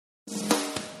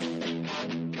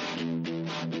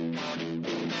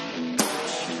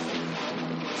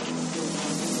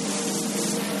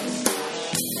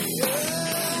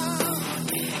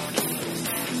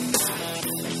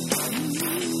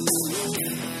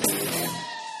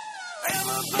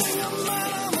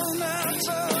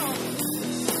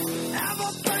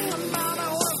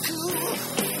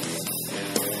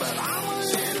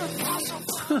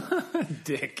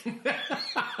Dick.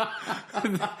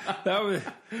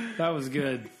 that was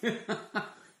good.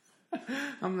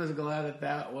 I'm just glad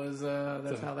that was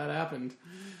that's how that happened.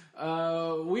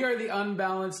 We are the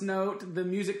Unbalanced Note, the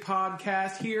music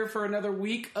podcast, here for another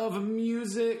week of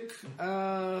music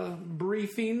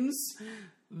briefings.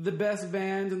 The best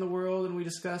bands in the world, and we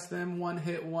discuss them,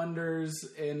 one-hit wonders,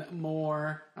 and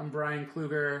more. I'm Brian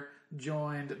Kluger,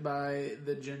 joined by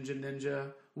the Ginger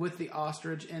Ninja with the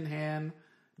ostrich in hand,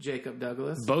 Jacob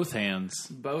Douglas. Both hands.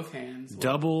 Both hands.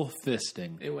 Double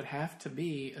fisting. It would have to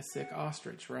be a sick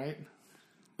ostrich, right?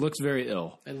 Looks very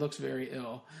ill. It looks very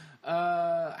ill.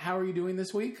 How are you doing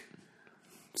this week?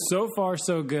 So far,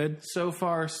 so good. So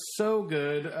far, so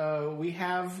good. We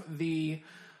have the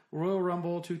Royal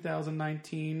Rumble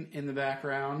 2019 in the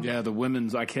background. Yeah, the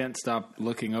women's, I can't stop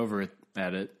looking over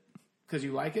at it. Because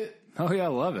you like it? Oh, yeah, I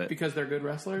love it. Because they're good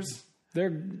wrestlers? They're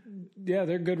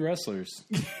good wrestlers.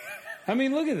 I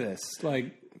mean, look at this.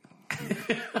 Like,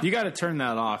 you got to turn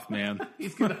that off, man.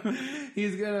 He's gonna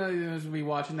be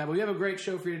watching that. But we have a great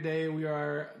show for you today. We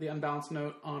are the Unbalanced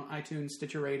Note on iTunes,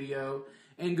 Stitcher Radio,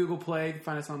 and Google Play. You can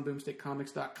find us on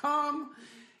boomstickcomics.com.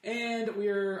 And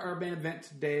we're our main event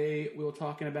today. We'll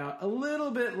talking about a little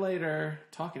bit later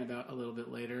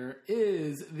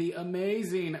is the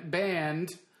amazing band,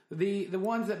 the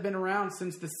ones that've been around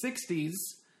since the 60s,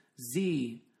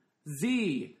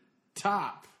 Z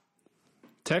Top.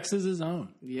 Texas's own.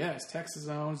 Yes, Texas'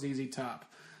 own ZZ Top.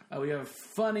 We have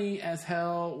Funny as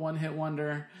Hell, One Hit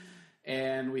Wonder,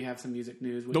 and we have some music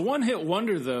news. The One Hit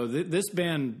Wonder, though, this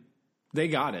band, they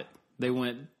got it. They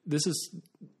went, this is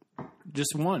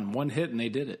just one hit, and they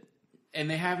did it. And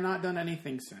they have not done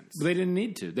anything since. They didn't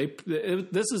need to.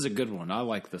 This is a good one. I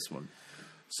like this one.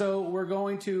 So we're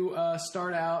going to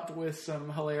start out with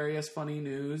some hilarious, funny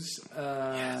news.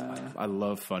 Yes, I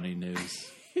love funny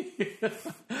news.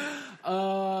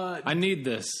 I need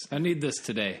this. I need this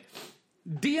today.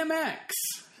 DMX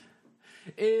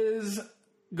is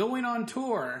going on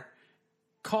tour,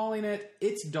 calling it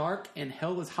It's Dark and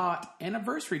Hell is Hot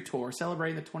anniversary tour,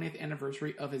 celebrating the 20th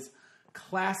anniversary of his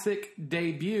classic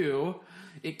debut.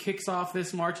 It kicks off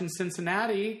this March in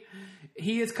Cincinnati.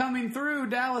 He is coming through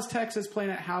Dallas, Texas, playing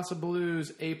at House of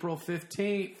Blues April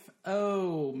 15th.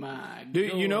 Oh, my God.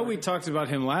 Dude, you know we talked about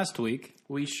him last week.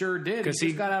 We sure did. He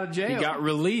just got out of jail. He got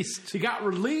released.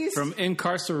 From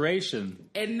incarceration.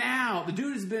 And now, the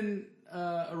dude has been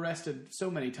arrested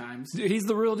so many times. Dude, he's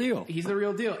the real deal. He's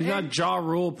not Ja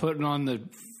Rule putting on the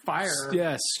fire.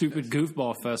 Yeah, stupid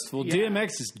goofball festival. Yeah.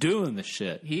 DMX is doing the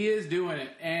shit. He is doing it.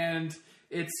 And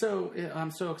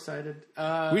I'm so excited.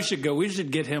 We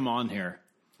should get him on here.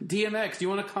 DMX, do you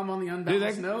want to come on the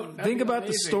Unbalanced Note? Think about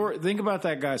the story. Think about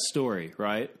that guy's story,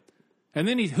 right? And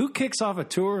then who kicks off a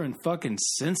tour in fucking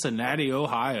Cincinnati,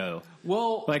 Ohio?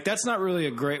 Well, like that's not really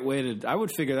a great way to. I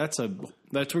would figure that's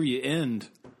where you end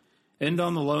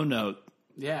on the low note.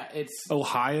 Yeah, it's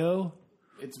Ohio.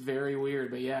 It's very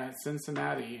weird, but yeah,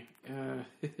 Cincinnati.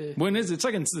 When is it? It's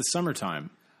like in the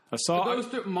summertime. It goes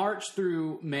through March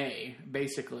through May,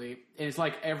 basically. And it's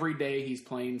like every day he's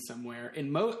playing somewhere.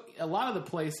 And a lot of the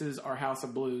places are House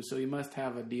of Blues, so he must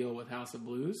have a deal with House of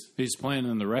Blues. He's playing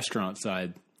on the restaurant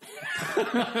side.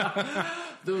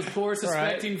 Those poor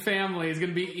suspecting families going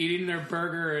to be eating their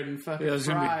burger and fucking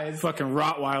fries. Fucking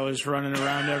Rottweilers running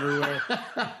around everywhere.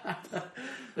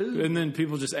 And then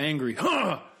people just angry.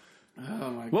 Huh!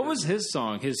 Oh my God. What was his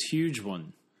song? His huge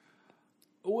one.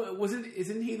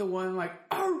 Isn't he the one like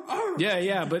arr, arr,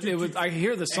 yeah, but it was I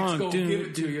hear the song X gonna give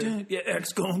it to you. Yeah,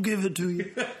 X gonna give it to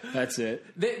you. That's it.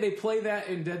 They play that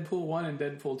in Deadpool 1 and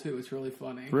Deadpool 2. It's really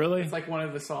funny. Really? It's like one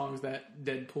of the songs that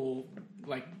Deadpool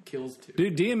like kills to.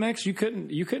 Dude, DMX, you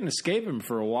couldn't escape him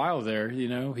for a while there, you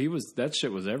know. That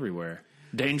shit was everywhere.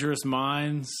 Dangerous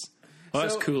Minds. Oh,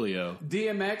 that's Coolio.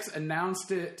 DMX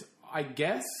announced it, I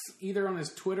guess, either on his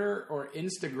Twitter or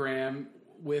Instagram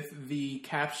with the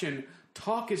caption,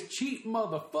 "Talk is cheap,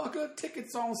 motherfucker.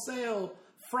 Tickets on sale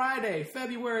Friday,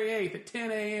 February 8th at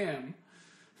 10 a.m.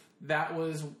 That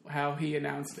was how he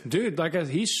announced it. Dude,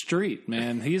 he's street,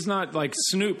 man. He's not like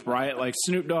Snoop, right? Like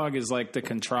Snoop Dogg is like the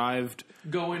contrived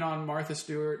going on Martha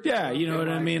Stewart. Yeah, you know what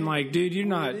I mean? Like, dude, you're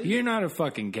not a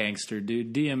fucking gangster,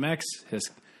 dude. DMX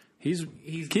he's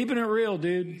keeping it real,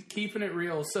 dude. He's keeping it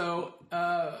real. So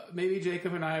maybe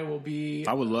Jacob and I will be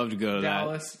I would love to go to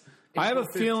Dallas. I have a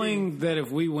feeling that if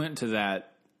we went to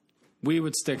that, we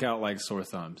would stick out like sore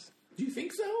thumbs. Do you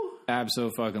think so?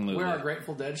 Absolutely. Wear our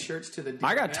Grateful Dead shirts to the DMX.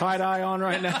 I got tie-dye on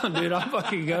right now, dude.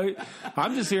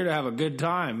 I'm just here to have a good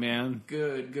time, man.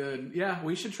 Good. Yeah,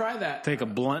 we should try that. Take a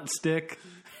blunt stick.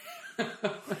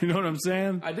 You know what I'm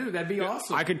saying? I do. That'd be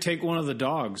awesome. I could take one of the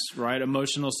dogs, right?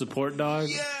 Emotional support dog.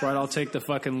 Yes. Right, I'll take the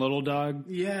fucking little dog.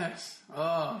 Yes.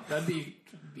 Oh, that'd be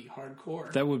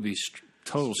hardcore. That would be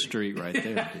total street right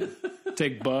there, dude.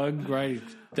 Take Bug, right?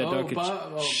 That dog could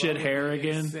shit Bug hair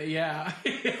again. Yeah.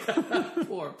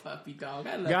 Poor puppy dog.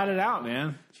 I love Got it out,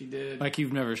 man. She did. Like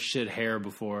you've never shit hair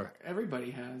before.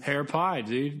 Everybody has. Hair pie,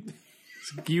 dude.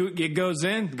 It goes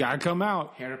in, gotta come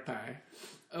out. Hair pie.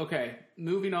 Okay,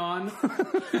 moving on.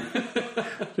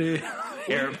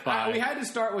 Hair pie. We had to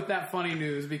start with that funny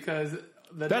news because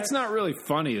that's not really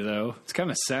funny though. It's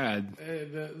kind of sad.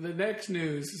 The next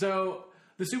news. So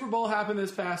the Super Bowl happened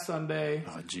this past Sunday.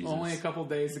 Oh, Jesus. Only a couple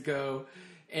days ago.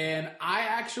 And I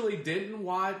actually didn't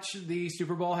watch the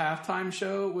Super Bowl halftime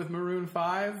show with Maroon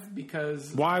 5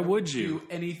 because why would I you do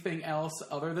anything else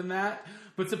other than that?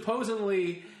 But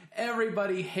supposedly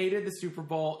everybody hated the Super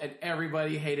Bowl and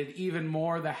everybody hated even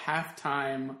more the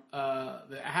halftime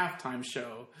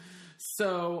show.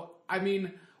 So I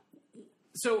mean,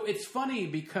 so it's funny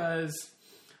because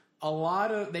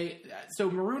so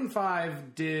Maroon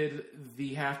 5 did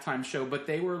the halftime show, but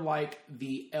they were like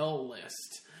the L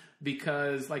list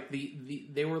because like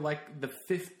they were like the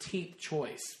 15th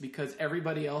choice because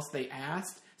everybody else they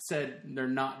asked said they're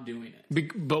not doing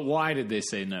it. But why did they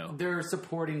say no? They're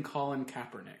supporting Colin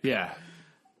Kaepernick. Yeah.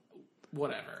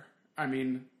 Whatever. I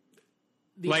mean,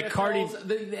 the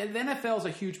NFL's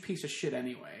a huge piece of shit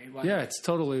anyway. Like, yeah, it's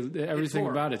totally everything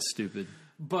about it's stupid.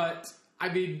 But I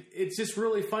mean, it's just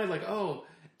really funny. Like, oh,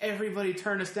 everybody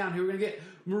turned us down. Who are we gonna get?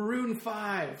 Maroon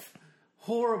 5.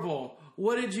 Horrible.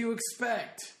 What did you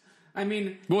expect? I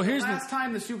mean, here's last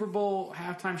time the Super Bowl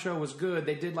halftime show was good,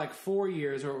 they did like 4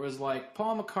 years where it was like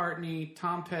Paul McCartney,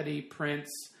 Tom Petty, Prince,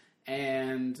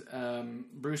 and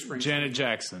Bruce Springsteen. Janet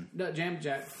Jackson. No,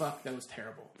 fuck, that was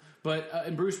terrible. But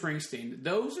and Bruce Springsteen.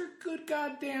 Those are good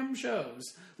goddamn shows.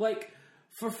 Like,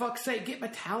 for fuck's sake, get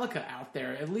Metallica out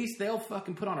there. At least they'll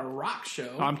fucking put on a rock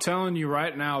show. I'm telling you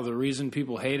right now, the reason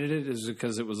people hated it is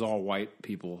because it was all white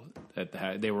people.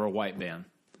 They were a white band.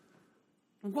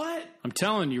 What? I'm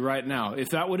telling you right now, if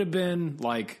that would have been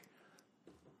like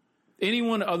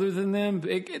anyone other than them,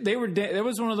 there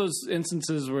was one of those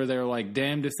instances where they're like,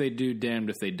 damned if they do,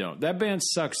 damned if they don't. That band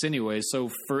sucks anyway,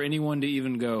 so for anyone to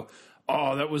even go,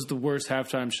 oh, that was the worst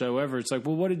halftime show ever, it's like,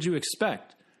 well, what did you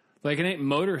expect? Like, it ain't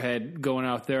Motorhead going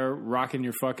out there rocking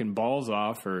your fucking balls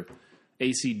off or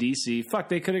AC/DC. Fuck,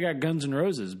 they could have got Guns N'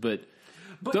 Roses, but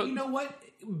you know what?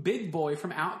 Big Boy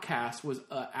from Outkast was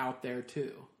out there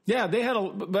too. Yeah, they had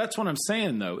that's what I'm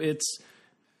saying, though.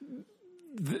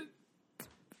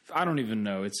 I don't even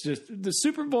know. It's just the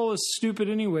Super Bowl is stupid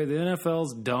anyway. The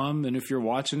NFL's dumb, and if you're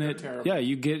watching it, yeah,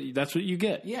 that's what you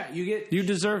get. Yeah, you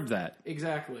deserve that.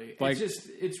 Exactly. Like,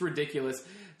 it's ridiculous.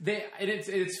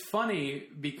 It's funny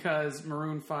because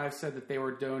Maroon 5 said that they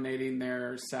were donating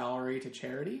their salary to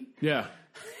charity. Yeah.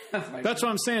 That's what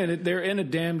I'm saying. They're in a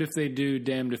damned if they do,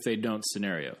 damned if they don't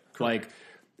scenario. Correct. Like,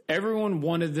 everyone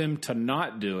wanted them to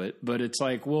not do it, but it's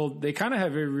like, well, they kind of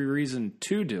have every reason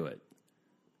to do it.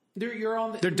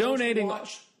 They're donating.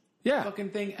 Yeah.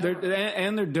 Fucking thing ever.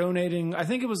 And they're donating, I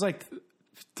think it was like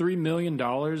 $3 million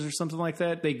or something like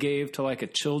that they gave to like a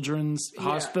children's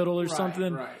hospital or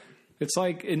something. Right. It's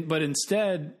like, but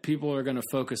instead, people are going to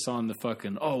focus on the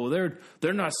fucking, oh, well,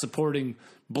 they're not supporting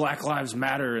Black Lives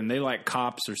Matter and they like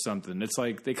cops or something. It's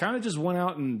like they kind of just went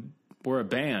out and were a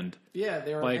band. Yeah,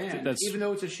 they were like, a band. Even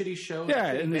though it's a shitty show. Yeah,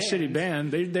 and the shitty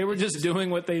band. They were just doing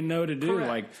what they know to do.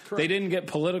 Correct. They didn't get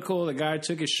political. The guy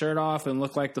took his shirt off and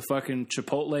looked like the fucking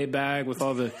Chipotle bag with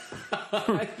all the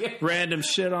random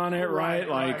shit on it,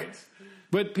 right?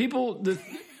 But people,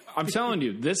 I'm telling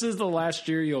you, this is the last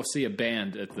year you'll see a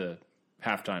band at the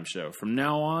halftime show. From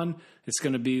now on, it's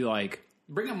going to be like...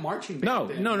 Bring a marching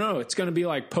band. No. It's going to be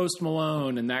like Post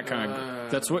Malone and that kind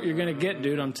of... That's what you're going to get,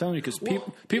 dude. I'm telling you, because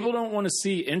people don't want to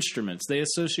see instruments. They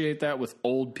associate that with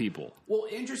old people. Well,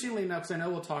 interestingly enough, because I know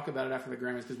we'll talk about it after the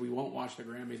Grammys, because we won't watch the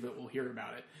Grammys, but we'll hear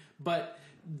about it. But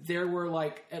there were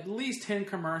like at least 10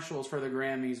 commercials for the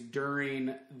Grammys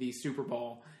during the Super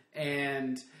Bowl,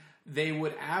 and they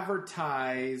would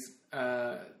advertise...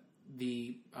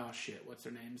 what's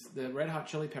their names? The Red Hot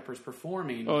Chili Peppers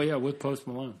performing. Oh yeah, with Post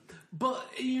Malone. But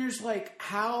you're just like,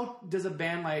 how does a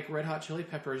band like Red Hot Chili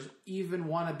Peppers even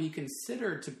want to be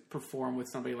considered to perform with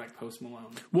somebody like Post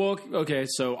Malone? Well, okay,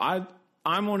 so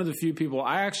I'm one of the few people.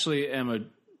 I actually am a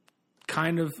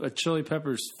kind of a Chili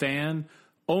Peppers fan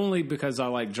only because I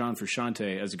like John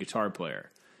Frusciante as a guitar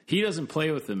player. He doesn't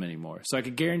play with them anymore. So I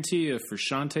could guarantee you if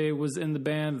Frusciante was in the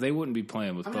band, they wouldn't be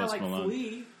playing with Post Malone.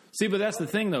 Flea. See, but that's the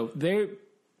thing, though.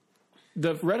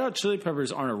 The Red Hot Chili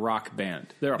Peppers aren't a rock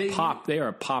band. They are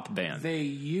a pop band. They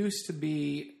used to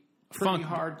be pretty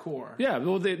hardcore. Yeah,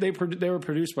 well, they were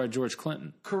produced by George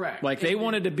Clinton. Correct. Like, they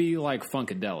wanted to be like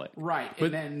Funkadelic. Right. But,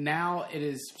 and then now it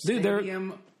is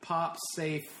stadium pop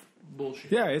safe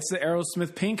bullshit. Yeah, it's the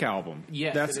Aerosmith Pink album.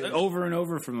 Yes, that's over and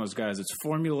over from those guys. It's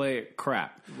formulaic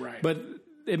crap. Right. But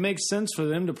it makes sense for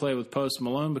them to play with Post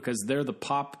Malone because they're the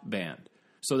pop band.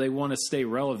 So they want to stay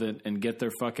relevant and get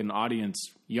their fucking audience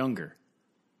younger.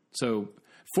 So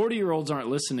 40-year-olds aren't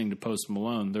listening to Post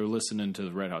Malone. They're listening to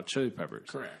the Red Hot Chili Peppers.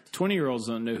 Correct. 20-year-olds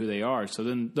don't know who they are. So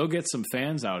then they'll get some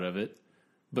fans out of it.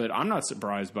 But I'm not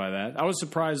surprised by that. I was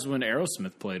surprised when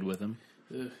Aerosmith played with him.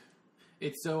 Ugh.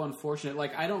 It's so unfortunate.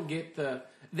 Like, I don't get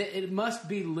it must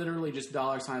be literally just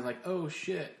dollar signs like, oh,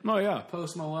 shit. Oh, yeah.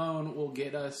 Post Malone will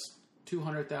get us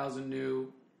 200,000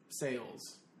 new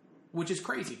sales, which is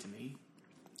crazy to me.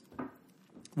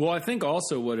 Well, I think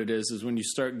also what it is when you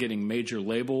start getting major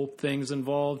label things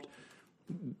involved,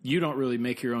 you don't really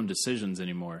make your own decisions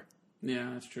anymore.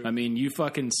 Yeah, that's true. I mean, you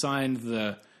fucking signed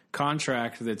the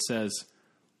contract that says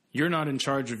you're not in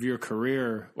charge of your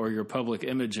career or your public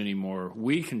image anymore.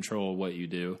 We control what you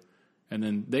do. And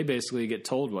then they basically get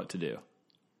told what to do.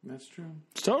 That's true.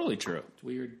 It's totally true. It's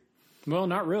weird. Well,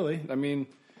 not really. I mean,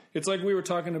 it's like we were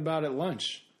talking about at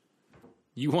lunch.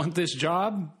 You want this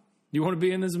job? You want to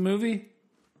be in this movie?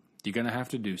 You're going to have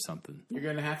to do something. You're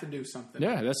going to have to do something.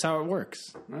 Yeah, that's how it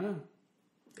works.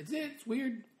 It's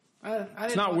weird.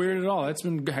 It's not weird at all. That's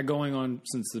been going on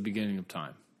since the beginning of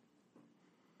time.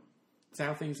 It's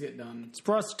how things get done. It's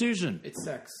prostitution. It's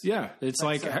sex. Yeah. It's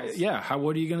like,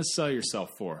 what are you going to sell yourself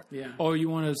for? Yeah. Oh, you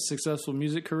want a successful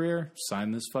music career?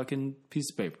 Sign this fucking piece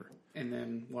of paper. And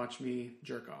then watch me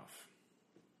jerk off.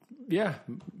 Yeah.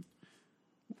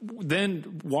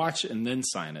 Then watch and then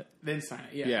sign it.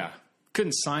 Yeah. Yeah.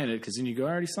 Couldn't sign it because then you go, I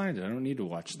already signed it. I don't need to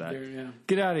watch that. Yeah.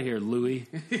 Get out of here, Louis.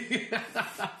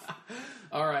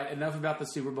 All right. Enough about the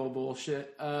Super Bowl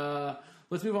bullshit.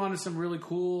 Let's move on to some really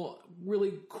cool,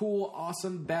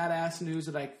 awesome, badass news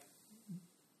that I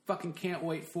fucking can't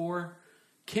wait for.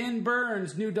 Ken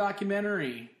Burns' new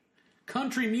documentary,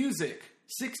 Country Music,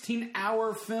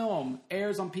 16-hour film,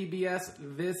 airs on PBS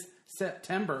this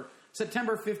September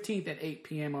 15th at 8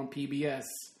 p.m. on PBS.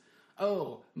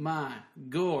 Oh, my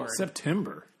God.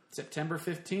 September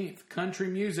 15th. Country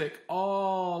music,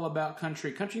 all about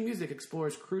country. Country music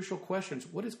explores crucial questions.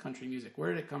 What is country music? Where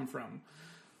did it come from?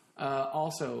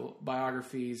 Also,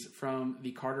 biographies from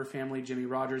the Carter family, Jimmy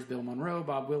Rogers, Bill Monroe,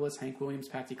 Bob Willis, Hank Williams,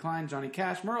 Patsy Cline, Johnny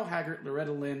Cash, Merle Haggard,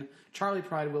 Loretta Lynn, Charlie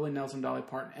Pride, Willie Nelson, Dolly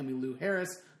Parton, Emmylou Harris,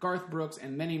 Garth Brooks,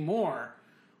 and many more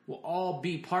will all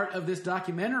be part of this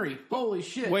documentary. Holy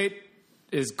shit. Wait.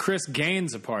 Is Chris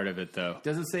Gaines a part of it, though?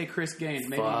 Doesn't say Chris Gaines.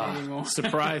 Maybe anymore.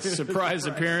 Surprise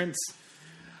appearance.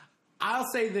 I'll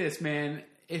say this, man.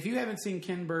 If you haven't seen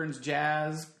Ken Burns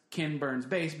Jazz, Ken Burns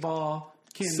Baseball,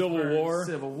 Ken Burns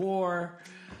Civil War.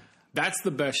 That's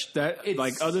the best.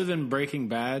 Other than Breaking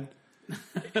Bad,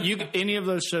 any of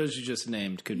those shows you just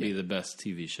named could be the best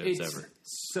TV shows ever.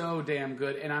 So damn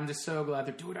good, and I'm just so glad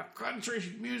they're doing a country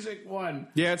music one.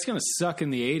 Yeah, it's gonna suck in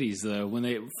the '80s though.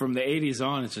 From the '80s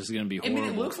on, it's just gonna be horrible. I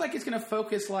mean, it looks like it's gonna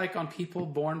focus like on people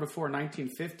born before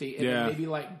 1950, and then maybe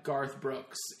like Garth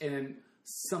Brooks and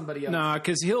somebody else. Nah,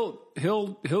 because he'll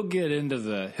get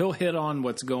into he'll hit on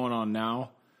what's going on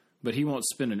now, but he won't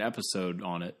spend an episode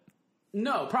on it.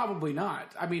 No, probably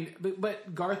not. I mean,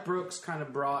 but Garth Brooks kind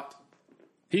of brought.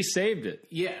 He saved it.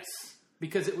 Yes,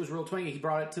 because it was real twangy. He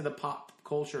brought it to the pop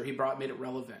culture. He made it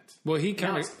relevant. Well, he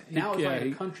kind of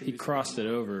like country. He crossed it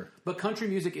over. But country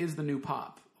music is the new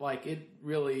pop. Like it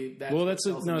really.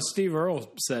 Steve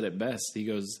Earle said it best. He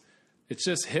goes, "It's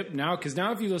just hip now." Because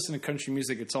now, if you listen to country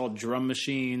music, it's all drum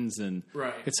machines and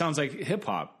it sounds like hip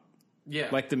hop. Yeah,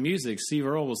 like the music. Steve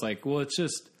Earle was like, "Well,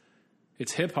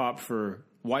 it's hip hop for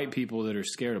white people that are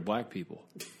scared of black people."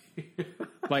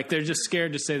 Like they're just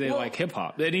scared to say they like hip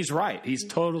hop, and he's right. He's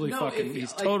totally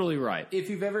totally right. If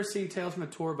you've ever seen Tales from a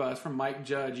Tour Bus from Mike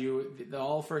Judge, the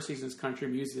all first season is country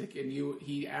music, and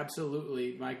he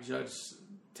absolutely Mike Judge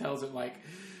tells it like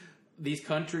these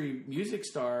country music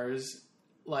stars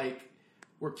like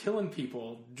were killing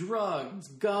people, drugs,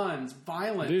 guns,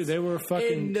 violence. Dude, they were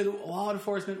fucking. And the law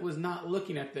enforcement was not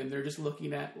looking at them; they're just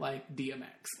looking at like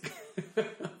DMX.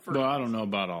 Well, I don't know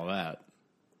about all that.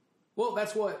 Well,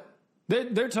 that's what.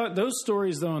 Those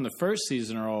stories, though, in the first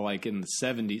season are all like in the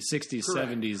 70s, 60s, Correct,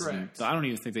 70s. correct. And I don't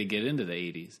even think they get into the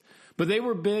 80s. But they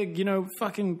were big,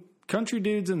 fucking country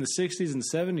dudes in the 60s and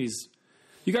 70s.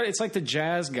 It's like the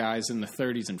jazz guys in the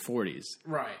 30s and 40s.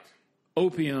 Right.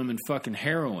 Opium and fucking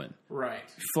heroin. Right.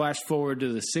 Flash forward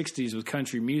to the 60s with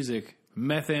country music,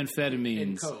 methamphetamines.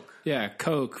 And coke. Yeah,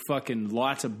 coke, fucking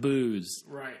lots of booze.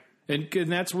 Right. And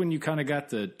that's when you kind of got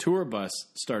the tour bus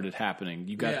started happening.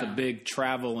 You got the big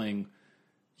traveling,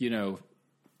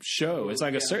 show. It's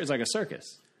like it's like a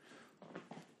circus.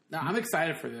 No, I'm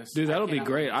excited for this. Dude, that'll be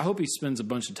great. I hope he spends a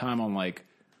bunch of time on like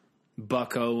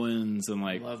Buck Owens and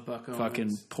like love Buck Owens.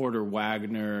 Fucking Porter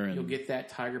Wagner. And, you'll get that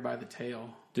tiger by the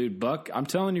tail. Dude, Buck, I'm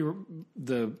telling you,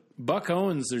 the Buck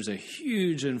Owens, there's a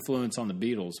huge influence on the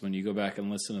Beatles when you go back and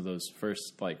listen to those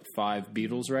first like 5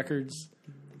 Beatles records.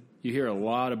 You hear a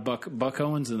lot of Buck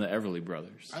Owens and the Everly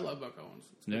Brothers. I love Buck Owens.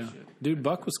 Yeah. Dude,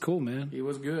 Buck was cool, man. He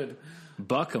was good.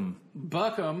 Buckham.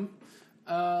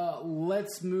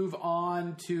 Let's move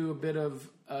on to a bit of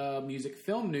music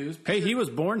film news. Hey, he was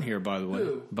born here, by the way.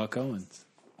 Who? Buck Owens.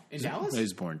 In Dallas? He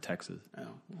was born in Texas. Oh,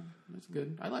 well, that's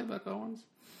good. I like Buck Owens.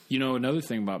 You know another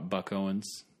thing about Buck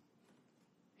Owens?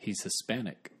 He's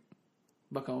Hispanic.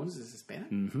 Buck Owens is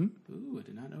Hispanic? Mm-hmm. Ooh, I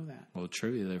did not know that. A little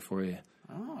trivia there for you.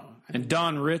 Oh. And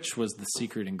Don Rich was the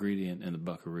secret ingredient in the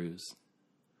Buckaroos.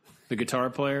 The guitar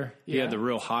player, he had the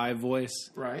real high voice.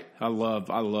 Right. I love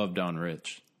Don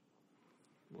Rich.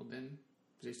 Well, then,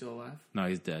 is he still alive? No,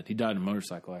 he's dead. He died in a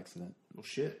motorcycle accident. Well,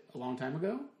 shit. A long time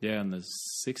ago? Yeah, in the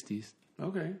 60s.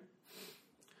 Okay.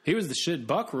 He was the shit.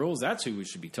 Buck rules. That's who we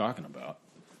should be talking about.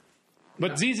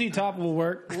 But ZZ Top will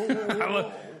work.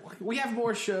 Whoa. We have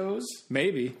more shows.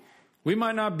 Maybe. We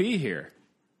might not be here.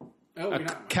 Oh, a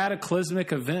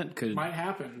cataclysmic event could might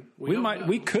happen.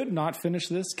 We could not finish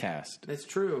this cast. That's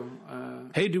true.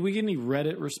 Hey, did we get any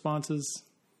Reddit responses?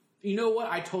 You know what?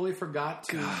 I totally forgot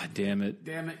to. God damn it!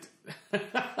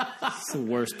 It's the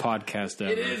worst podcast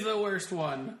ever. It is the worst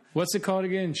one. What's it called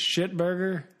again?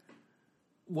 Shitburger.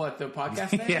 What, the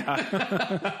podcast name?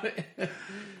 Yeah.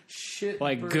 Shit.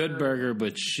 Like burger. Good Burger,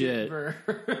 but shit.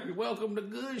 Welcome to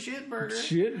Good Shit Burger.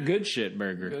 Good Shit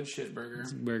Burger. Good Shit Burger.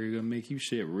 This burger gonna make you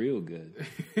shit real good.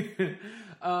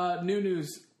 New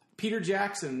news. Peter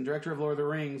Jackson, director of Lord of the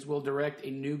Rings, will direct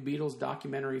a new Beatles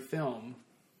documentary film.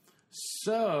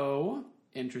 So,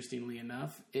 interestingly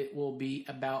enough, it will be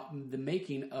about the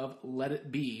making of Let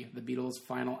It Be, the Beatles'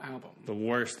 final album. The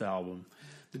worst album.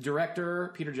 The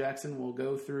director, Peter Jackson, will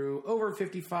go through over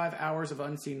 55 hours of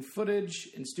unseen footage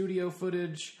and studio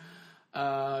footage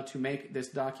to make this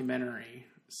documentary.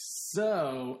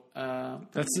 So,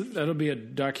 that'll be a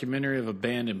documentary of a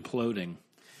band imploding.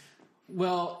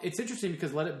 Well, it's interesting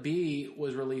because Let It Be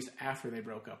was released after they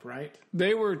broke up, right?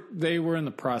 They were in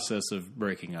the process of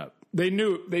breaking up. They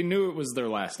knew it was their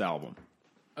last album.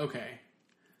 Okay.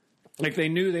 Like they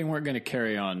knew they weren't going to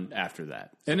carry on after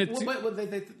that. And it's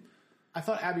I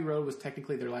thought Abbey Road was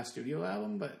technically their last studio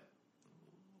album, but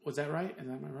was that right? Am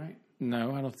I right?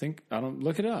 No, I don't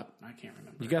look it up. I can't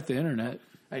remember. You got the internet.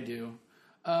 I do.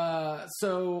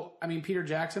 So, I mean, Peter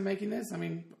Jackson making this, I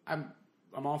mean, I'm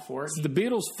all for it. The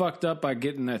Beatles fucked up by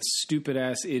getting that stupid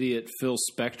ass idiot Phil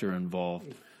Spector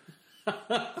involved.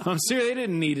 I'm serious, they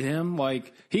didn't need him.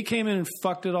 Like, he came in and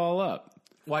fucked it all up.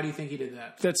 Why do you think he did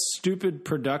that? That stupid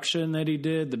production that he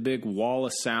did, the big wall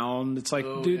of sound. It's like,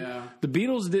 the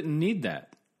Beatles didn't need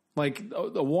that. Like,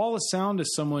 a wall of sound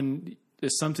is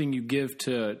something you give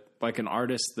to like an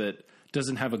artist that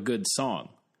doesn't have a good song.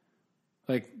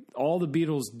 Like, all the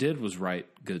Beatles did was write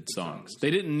good songs.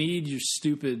 They didn't need your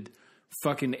stupid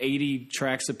fucking 80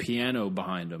 tracks of piano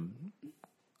behind them,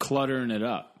 cluttering it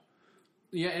up.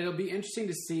 Yeah, it'll be interesting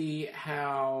to see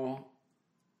how,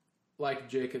 like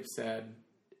Jacob said,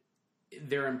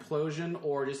 their implosion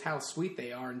or just how sweet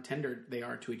they are and tender they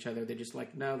are to each other. They're just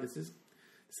like, no, this is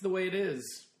the way it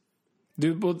is.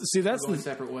 Dude, well, see, that's going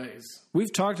separate ways.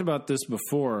 We've talked about this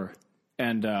before,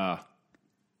 and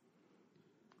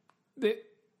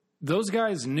those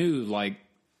guys knew, like,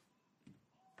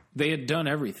 they had done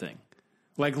everything.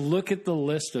 Like, look at the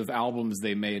list of albums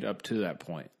they made up to that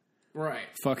point. Right.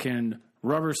 Fucking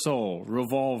Rubber Soul,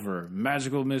 Revolver,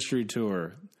 Magical Mystery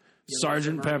Tour,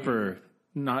 Sgt. Pepper,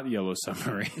 not Yellow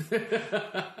Submarine.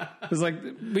 It's like,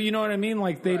 but you know what I mean?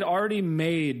 Like, they'd already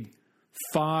made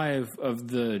 5 of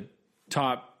the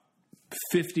top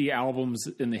 50 albums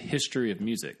in the history of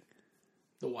music.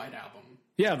 The White Album.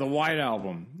 Yeah, the White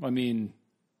Album. I mean,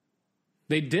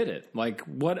 they did it. Like,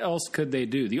 what else could they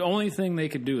do? The only thing they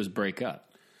could do is break up.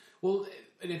 Well,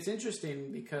 and it's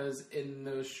interesting because in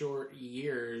those short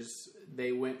years,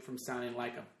 they went from sounding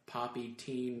like a poppy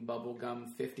teen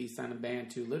bubblegum 50 sounding band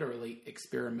to literally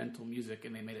experimental music,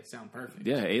 and they made it sound perfect.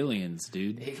 Yeah, Aliens,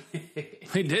 dude.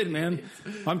 They did, man.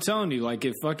 I'm telling you, like,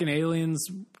 if fucking Aliens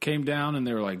came down and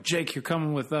they were like, Jake, you're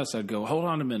coming with us, I'd go, hold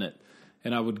on a minute.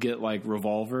 and I would get like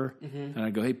Revolver, and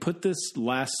I'd go, hey, put this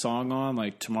last song on,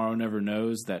 like Tomorrow Never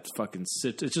Knows, that fucking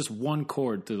sits. It's just one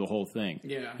chord through the whole thing.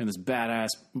 Yeah. And this badass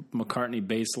McCartney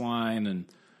bass line, and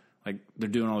like they're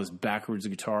doing all this backwards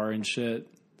guitar and shit.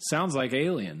 Sounds like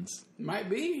Aliens. Might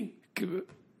be.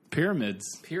 Pyramids.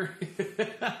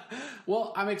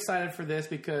 Well, I'm excited for this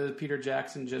because Peter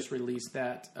Jackson just released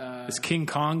that. Is King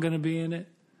Kong going to be in it?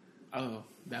 Oh,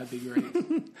 that'd be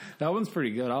great. That one's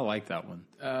pretty good. I like that one.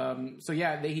 So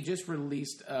yeah, he just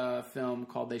released a film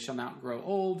called They Shall Not Grow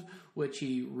Old, which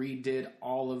he redid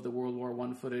all of the World War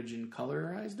I footage and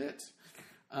colorized it.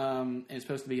 And it's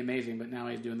supposed to be amazing, but now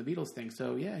he's doing the Beatles thing.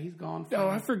 So yeah, he's gone. Oh,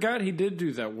 I forgot he did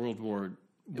do that World War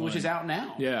I. Which is out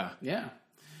now. Yeah. Yeah.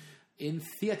 In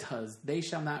theaters, They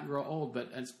Shall Not Grow Old,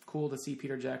 but it's cool to see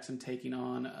Peter Jackson taking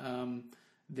on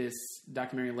this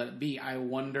documentary, Let It Be. I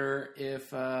wonder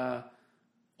if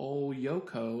old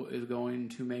Yoko is going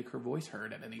to make her voice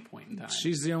heard at any point in time.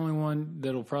 She's the only one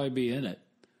that'll probably be in it.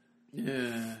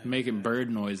 Yeah. Making bird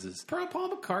noises. Paul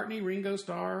McCartney, Ringo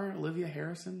Starr, Olivia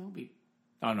Harrison, they'll be...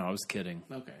 Oh, no, I was kidding.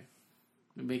 Okay.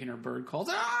 Making her bird calls.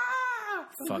 Ah!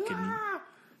 Fucking... Ah!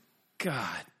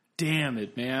 God damn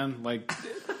it, man. Like...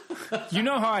 You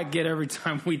know how I get every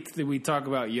time we talk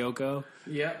about Yoko?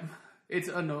 Yep. It's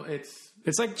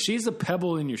like she's a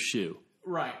pebble in your shoe.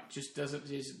 Right. Just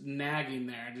nagging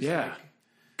there. Just yeah. like,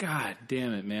 God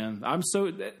damn it, man. I'm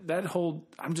so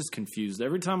I'm just confused.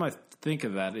 Every time I think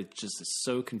of that, it just is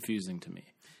so confusing to me.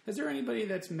 Is there anybody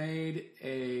that's made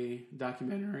a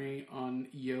documentary on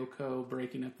Yoko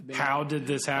breaking up the band? How did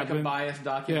this happen? Like a biased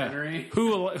documentary.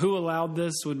 Yeah. Who allowed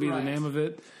this would be right. the name of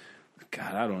it.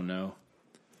 God, I don't know.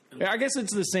 I guess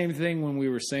it's the same thing when we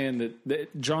were saying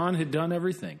that John had done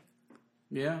everything.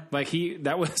 Yeah. Like he had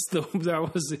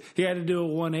to do a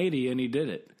 180 and he did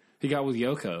it. He got with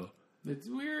Yoko. It's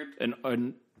weird.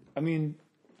 And I mean,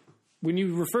 when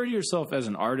you refer to yourself as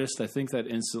an artist, I think that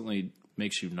instantly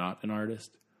makes you not an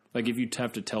artist. Like if you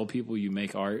have to tell people you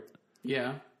make art.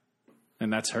 Yeah.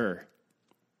 And that's her.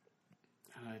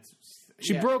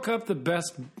 She broke up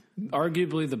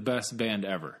arguably the best band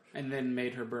ever. And then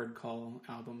made her bird call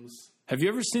albums. Have you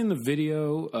ever seen the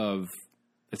video of,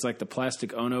 it's like the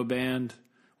Plastic Ono Band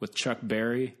with Chuck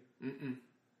Berry? Mm-mm.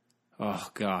 Oh,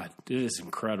 God. It is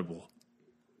incredible.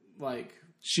 Like?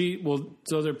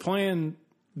 So they're playing,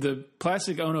 the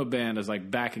Plastic Ono Band is like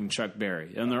backing Chuck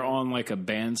Berry. And they're on like a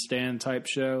bandstand type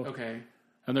show. Okay.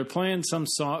 And they're playing some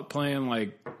song, playing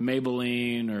like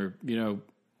Maybelline or,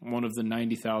 one of the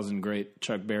 90,000 great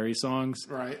Chuck Berry songs.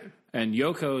 Right. And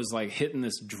Yoko is like hitting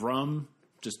this drum,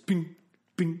 just bing,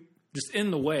 bing, just in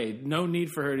the way. No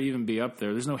need for her to even be up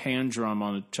there. There's no hand drum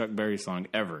on a Chuck Berry song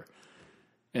ever.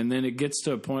 And then it gets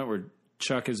to a point where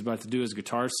Chuck is about to do his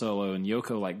guitar solo and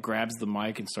Yoko like grabs the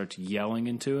mic and starts yelling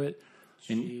into it.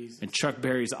 And Chuck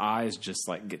Berry's eyes just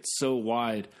like get so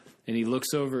wide. And he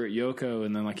looks over at Yoko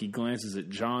and then like he glances at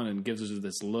John and gives her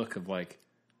this look of like,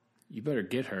 you better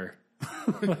get her.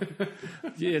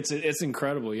 Yeah, it's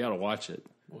incredible. You got to watch it.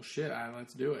 Well, shit,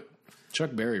 let's do it. Chuck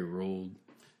Berry ruled.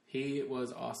 He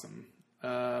was awesome.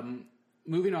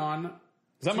 Moving on.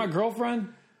 Is that my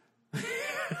girlfriend?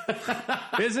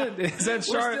 Is it? Is that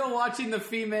Charlotte? We're still watching the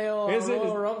female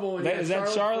Royal Rumble. Is that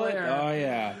Charlotte? Flair. Oh,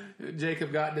 yeah.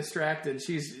 Jacob got distracted.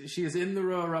 She is in the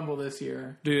Royal Rumble this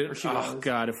year. Dude,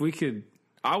 God, if we could,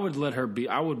 I would want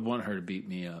her to beat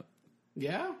me up.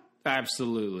 Yeah?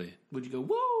 Absolutely. Would you go,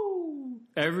 woo?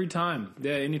 Every time.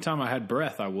 Yeah, anytime I had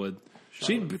breath, I would.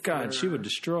 She would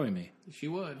destroy me. She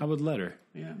would. I would let her.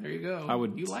 Yeah, there you go. I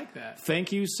would. You like that.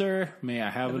 Thank you, sir. May I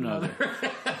have another?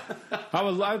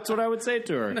 That's what I would say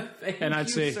to her. I'd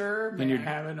say, sir, may I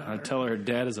have another? I'd tell her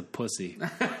dad is a pussy.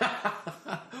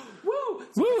 Woo!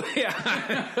 Woo!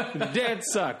 Yeah. Dad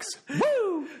sucks.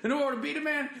 Woo! In order to beat a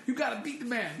man, you got to beat the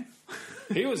man.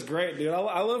 He was great, dude.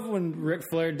 I love when Ric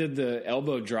Flair did the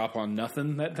elbow drop on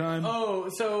nothing that time. Oh,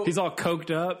 so he's all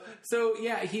coked up. So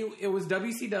yeah, it was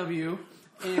WCW,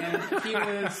 and he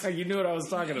was. You knew what I was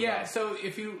talking about. Yeah. So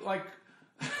if you like,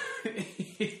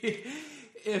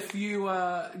 if you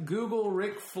Google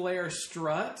Ric Flair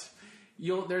strut,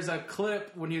 there's a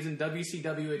clip when he was in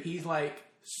WCW, and he's like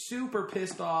super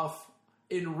pissed off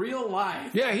in real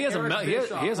life. Yeah, he has a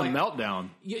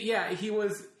meltdown. Yeah, he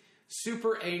was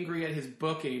super angry at his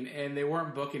booking, and they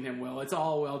weren't booking him well. It's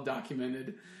all well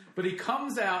documented. But he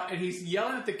comes out, and he's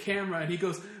yelling at the camera, and he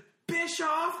goes,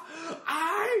 Bischoff,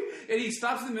 and he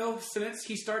stops in the middle of a sentence.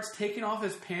 He starts taking off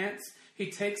his pants.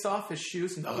 He takes off his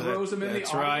shoes and throws them in the audience.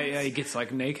 That's right. Yeah, he gets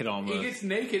like naked almost. He gets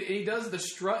naked, and he does the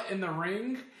strut in the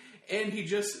ring, and he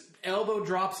just elbow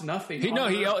drops nothing.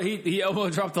 He elbow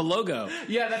dropped the logo.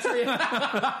 Yeah, that's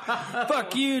right.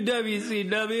 Fuck you,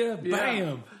 WCW. Yeah.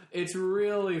 Bam. It's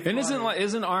really funny. And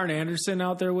isn't Arn Anderson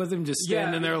out there with him, just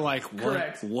standing there like,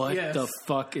 what Yes. the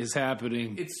fuck is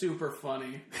happening? It's super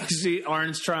funny. See,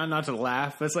 Arn's trying not to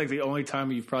laugh. That's like the only time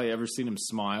you've probably ever seen him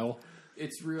smile.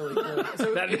 It's really good.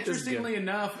 So That is interestingly good.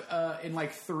 enough, in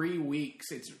like 3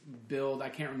 weeks, it's billed. I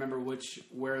can't remember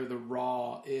where the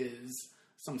Raw is,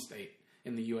 some state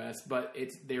in the U.S., but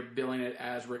they're billing it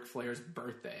as Ric Flair's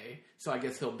birthday. So I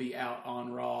guess he'll be out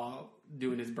on Raw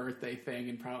doing his birthday thing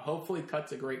and hopefully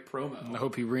cuts a great promo. I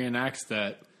hope he reenacts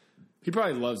that. He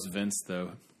probably loves Vince,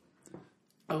 though.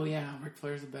 Oh, yeah, Ric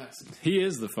Flair's the best. He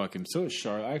is the fucking... So is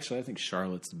Charlotte. Actually, I think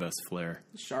Charlotte's the best Flair.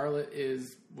 Charlotte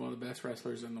is one of the best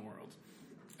wrestlers in the world.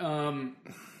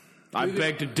 I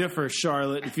beg to differ,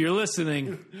 Charlotte. If you're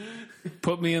listening,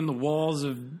 put me in the walls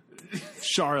of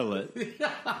Charlotte.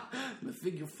 The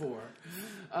figure 4.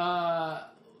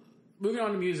 Moving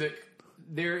on to music.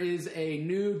 There is a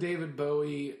new David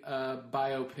Bowie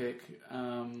biopic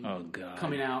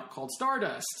coming out called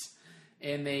Stardust.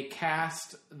 And they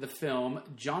cast the film.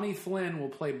 Johnny Flynn will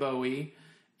play Bowie.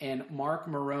 And Mark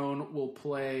Marone will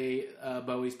play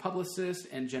Bowie's publicist.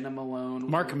 And Jenna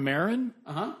Malone... Mark Maron?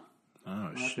 Uh-huh. Oh,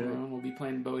 Mark shit. Marone will be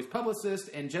playing Bowie's publicist.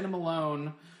 And Jenna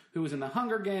Malone, who was in The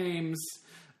Hunger Games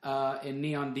and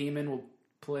Neon Demon, will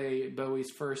play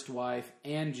Bowie's first wife,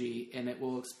 Angie, and it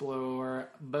will explore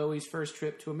Bowie's first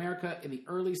trip to America in the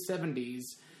early 70s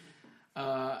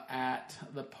at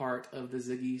the part of the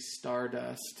Ziggy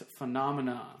Stardust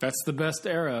phenomena. That's the best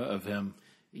era of him.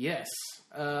 Yes.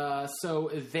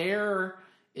 So therein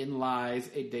lies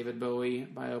a David Bowie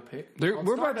biopic.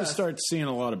 We're about to start seeing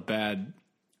a lot of bad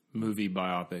movie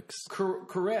biopics.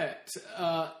 Correct.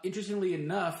 Interestingly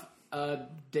enough,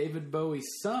 David Bowie's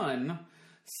son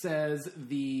says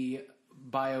the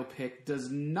biopic does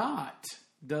not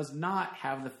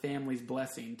have the family's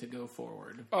blessing to go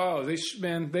forward. Oh, they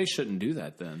shouldn't do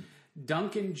that then.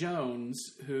 Duncan Jones,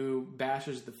 who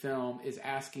bashes the film, is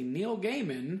asking Neil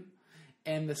Gaiman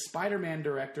and the Spider-Man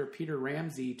director Peter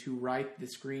Ramsey to write the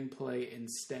screenplay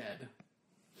instead.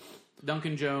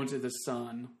 Duncan Jones is the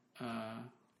son.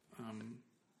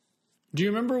 Do you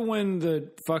remember when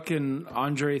the fucking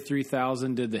Andre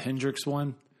 3000 did the Hendrix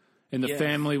one? And the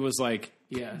family was like,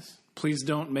 yes, please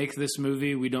don't make this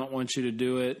movie. We don't want you to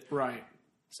do it. Right.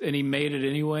 And he made it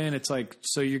anyway. And it's like,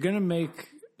 so you're going to make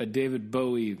a David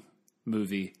Bowie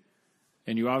movie,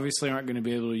 and you obviously aren't going to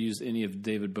be able to use any of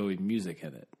David Bowie music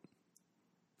in it.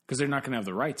 Because they're not going to have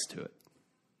the rights to it.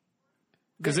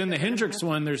 Because in the Hendrix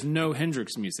one, there's no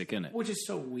Hendrix music in it. Which is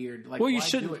so weird. Like, well, you why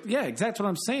shouldn't. do it? Yeah, exactly what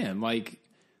I'm saying. Like,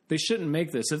 they shouldn't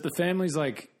make this. If the family's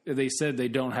like, they said they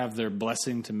don't have their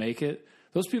blessing to make it,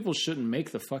 those people shouldn't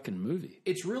make the fucking movie.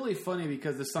 It's really funny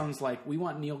because the son's like, we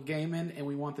want Neil Gaiman and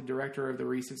we want the director of the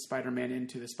recent Spider-Man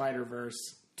Into the Spider-Verse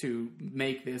to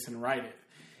make this and write it.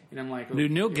 And I'm like...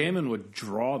 Dude, Neil Gaiman would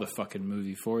draw the fucking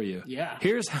movie for you. Yeah.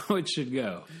 Here's how it should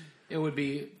go. It would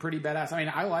be pretty badass. I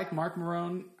mean, I like Mark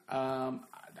Marone.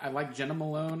 I like Jenna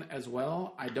Malone as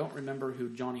well. I don't remember who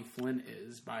Johnny Flynn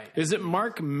is. Is it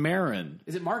Mark Maron?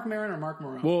 Is it Mark Maron or Mark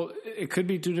Marone? Well, it could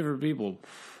be two different people.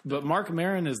 But Mark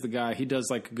Maron is the guy. He does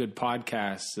like good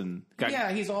podcasts and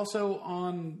yeah, he's also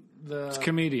on the he's a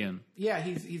comedian. Yeah,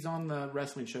 he's on the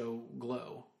wrestling show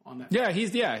Glow on that. Yeah,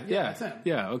 that's him.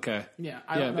 Yeah, okay. Yeah,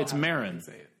 I don't know it's how Maron. to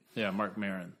say it. Yeah, Mark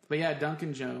Maron. But yeah,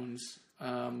 Duncan Jones.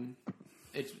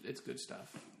 It's good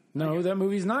stuff. No, that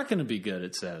movie's not going to be good.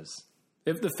 It says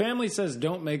if the family says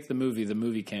don't make the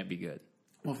movie can't be good.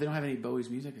 Well, if they don't have any Bowie's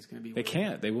music, it's going to be... They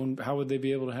can't. They won't. How would they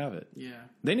be able to have it? Yeah.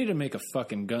 They need to make a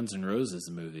fucking Guns N'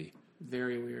 Roses movie.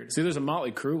 Very weird. See, there's a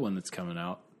Motley Crue one that's coming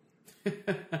out.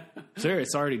 Seriously,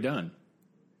 it's already done.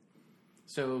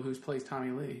 So, who plays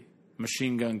Tommy Lee?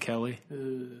 Machine Gun Kelly.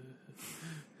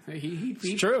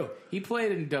 It's true. He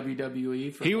played in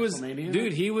WWE for WrestleMania.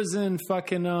 Dude, he was in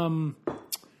fucking,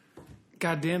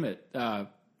 God damn it,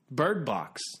 Bird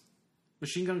Box.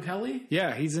 Machine Gun Kelly?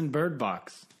 Yeah, he's in Bird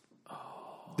Box.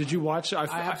 Did you watch it? I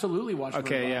absolutely watched Bird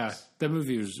Okay, yeah. Box. That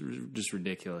movie was just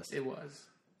ridiculous. It was.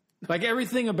 Like,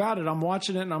 everything about it, I'm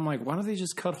watching it, and I'm like, why don't they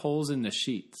just cut holes in the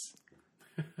sheets?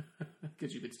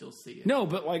 Because you could still see it. No,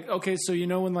 but, like, okay, so you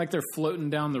know when, like, they're floating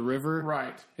down the river?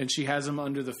 Right. And she has them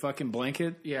under the fucking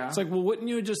blanket? Yeah. It's like, well, wouldn't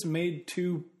you have just made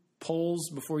 2 poles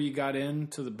before you got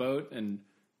into the boat and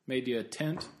made you a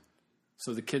tent?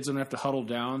 So the kids don't have to huddle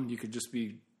down. You could just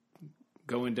be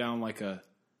going down like a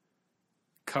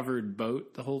covered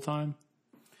boat the whole time.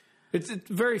 It's a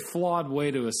very flawed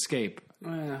way to escape.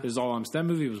 Is all I'm saying.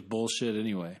 That movie was bullshit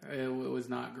anyway. It was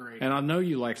not great. And I know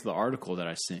you liked the article that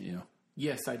I sent you.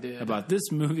 Yes, I did. About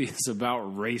this movie is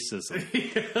about racism.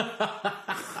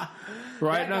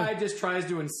 Right now, guy just tries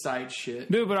to incite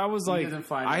shit. Dude, but I was like,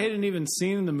 I hadn't even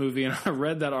seen the movie, and I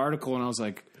read that article, and I was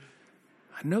like,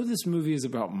 I know this movie is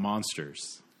about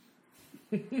monsters.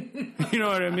 You know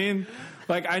what I mean?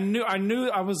 Like, I knew,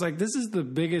 I was like, this is the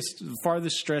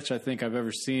farthest stretch I think I've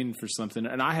ever seen for something,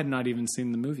 and I had not even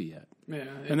seen the movie yet. Yeah.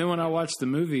 And then when I watched the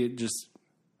movie, it just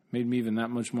made me even that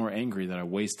much more angry that I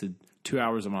wasted 2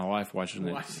 hours of my life watching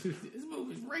it. This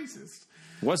movie's racist.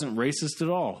 It wasn't racist at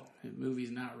all. The movie's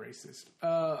not racist.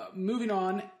 Moving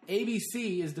on,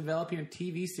 ABC is developing a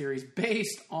TV series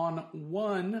based on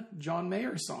one John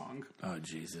Mayer song. Oh,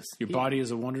 Jesus. Your Body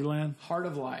is a Wonderland? Heart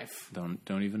of Life. Don't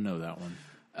even know that one.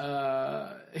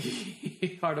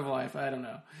 Heart of Life. I don't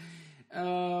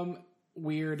know.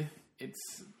 Weird.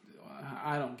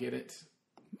 I don't get it.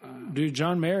 Dude,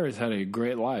 John Mayer has had a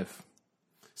great life.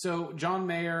 So, John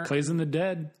Mayer... plays in The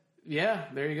Dead. Yeah,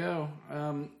 there you go.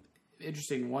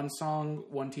 Interesting. One song,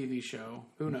 one TV show.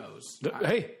 Who knows?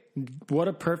 Hey, what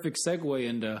a perfect segue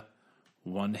into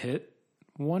One Hit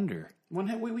Wonder.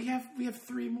 We have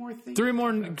three more things. Three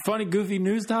more funny, goofy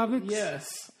news topics? Yes.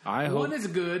 I hope. One is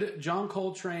good. John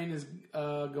Coltrane is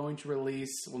going to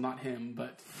release, well, not him,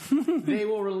 but they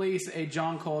will release a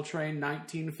John Coltrane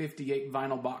 1958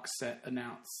 vinyl box set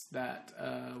announced that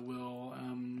will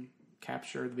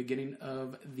capture the beginning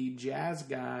of the jazz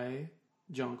guy,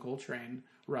 John Coltrane,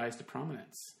 rise to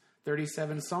prominence.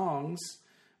 37 songs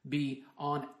be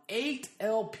on 8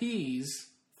 LPs,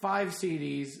 5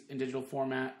 CDs in digital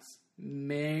formats,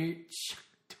 March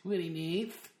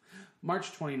 29th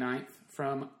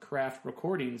from Craft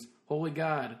Recordings. Holy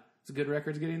God. Is Good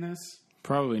Records getting this?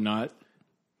 Probably not.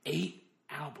 8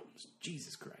 albums.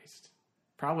 Jesus Christ.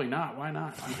 Probably not. Why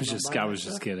not? I was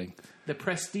just kidding. The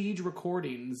Prestige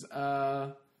Recordings.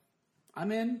 I'm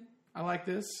in. I like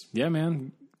this. Yeah,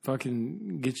 man.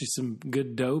 Fucking get you some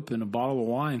good dope and a bottle of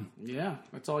wine. Yeah,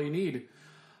 that's all you need.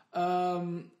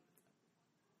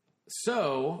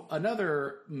 So,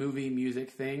 another movie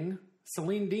music thing.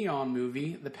 Celine Dion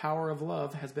movie, The Power of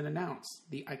Love, has been announced.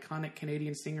 The iconic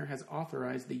Canadian singer has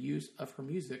authorized the use of her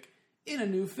music in a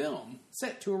new film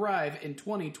set to arrive in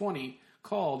 2020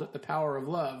 called The Power of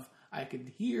Love. I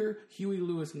could hear Huey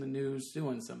Lewis in the news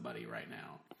suing somebody right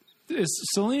now.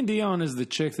 Celine Dion is the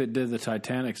chick that did the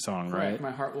Titanic song, Correct. right?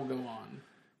 My Heart Will Go On.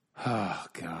 Oh,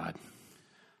 God.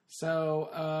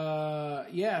 So,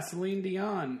 Celine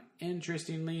Dion,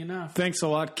 interestingly enough. Thanks a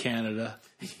lot, Canada.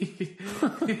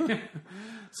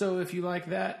 So if you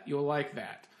like that, you'll like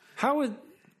that.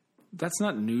 That's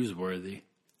not newsworthy.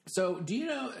 So do you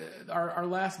know our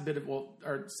last bit of,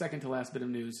 our second to last bit of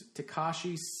news,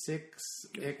 Tekashi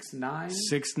 6ix9ine?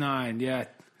 6ix9ine, yeah.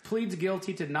 Pleads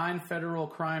guilty to 9 federal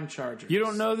crime charges. You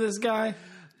don't know this guy?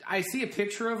 I see a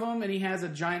picture of him, and he has a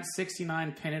giant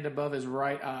 69 pennant above his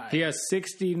right eye. He has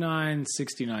 69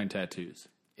 tattoos.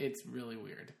 It's really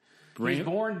weird. He was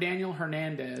born Daniel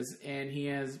Hernandez, and he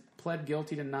has pled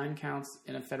guilty to 9 counts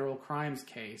in a federal crimes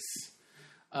case.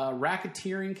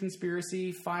 Racketeering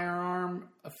conspiracy, firearm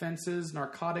offenses,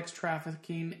 narcotics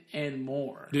trafficking, and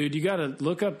more. Dude, you got to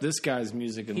look up this guy's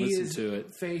music and listen to it. He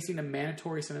is facing a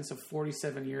mandatory sentence of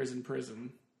 47 years in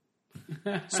prison.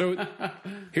 So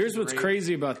here's what's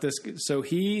crazy about this. So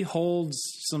he holds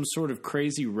some sort of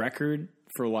crazy record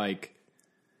for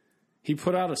he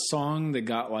put out a song that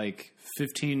got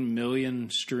 15 million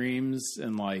streams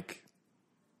in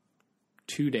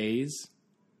 2 days.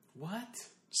 What?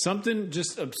 Something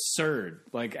just absurd,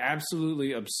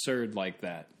 absolutely absurd like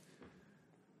that.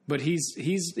 But he's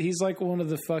one of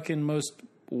the fucking most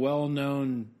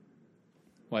well-known,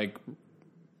 what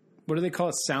do they call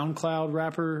it? SoundCloud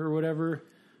rapper or whatever.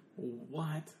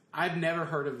 What? I've never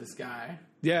heard of this guy.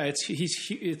 Yeah,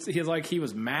 he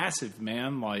was massive,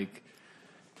 man.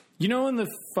 In the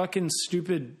fucking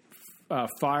stupid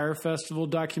Fire Festival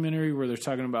documentary where they're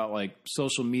talking about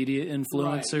social media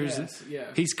influencers. Right, yes, yeah.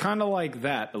 He's kind of like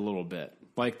that a little bit.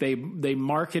 They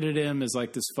marketed him as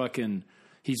this fucking,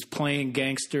 he's playing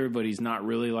gangster, but he's not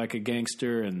really like a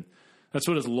gangster, and that's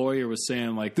what his lawyer was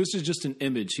saying. This is just an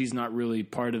image. He's not really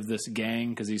part of this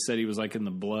gang because he said he was in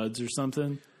the Bloods or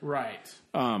something. Right.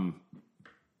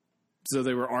 So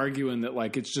they were arguing that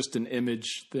it's just an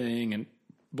image thing and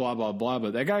blah, blah, blah.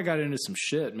 But that guy got into some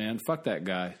shit, man. Fuck that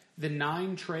guy. The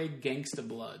 9 trade gangsta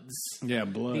bloods. Yeah,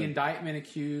 blood. The indictment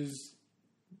accused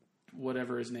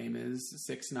whatever his name is,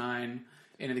 6ix9ine,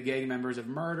 and the gang members of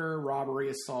murder, robbery,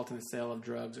 assault, and the sale of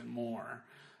drugs and more.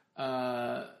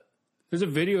 There's a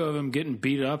video of him getting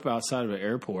beat up outside of an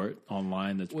airport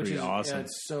online that's pretty awesome. Yeah,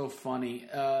 it's so funny.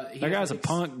 That guy's a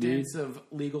punk, dude. Extensive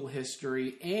legal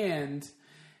history, and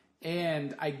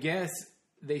And I guess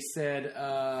they said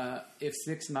if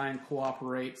 6ix9ine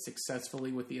cooperates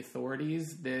successfully with the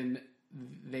authorities, then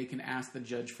they can ask the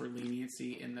judge for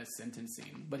leniency in the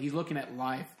sentencing. But he's looking at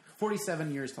life,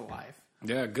 47 years to life.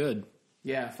 Yeah, good.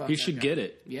 Yeah, fuck he that should guy. get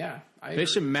it. Yeah, They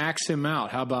should max him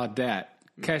out. How about that?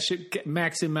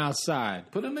 Max him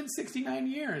outside. Put him in 69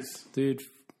 years, dude.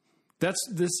 This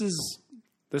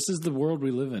is the world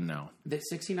we live in now. That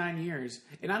 69 years,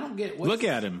 and I don't get. Look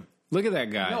at him. Look at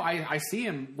that guy. No, I see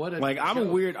him. What a I'm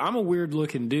a weird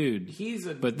looking dude.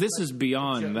 But this is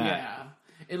beyond that. Yeah,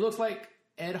 it looks like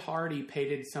Ed Hardy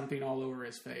painted something all over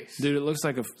his face. Dude, it looks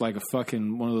like a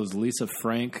fucking one of those Lisa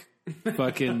Frank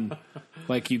fucking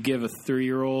like you give a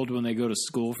 3-year-old when they go to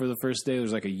school for the first day.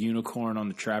 There's like a unicorn on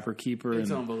the Trapper Keeper. It's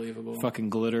and unbelievable. Fucking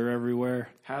glitter everywhere.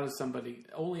 How does somebody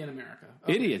only in America?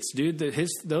 Okay. Idiots, dude.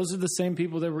 Those are the same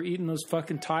people that were eating those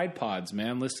fucking Tide Pods,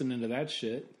 man. Listening to that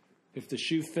shit. If the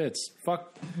shoe fits,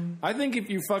 fuck. I think if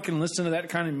you fucking listen to that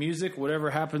kind of music, whatever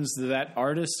happens to that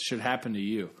artist should happen to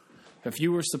you. If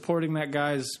you were supporting that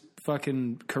guy's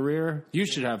fucking career, you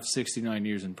should have 69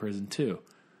 years in prison too.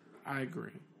 I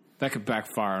agree. That could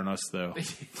backfire on us, though.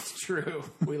 It's true.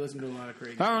 We listen to a lot of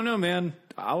crazy. I don't know, man.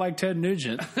 I like Ted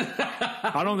Nugent.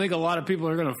 I don't think a lot of people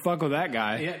are going to fuck with that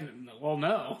guy. Yeah, well,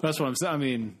 no. That's what I'm saying. I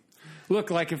mean,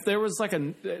 look, like if there was like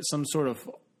some sort of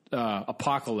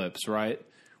apocalypse, right?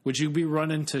 Would you be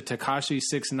running to Tekashi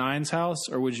 6ix9ine's house,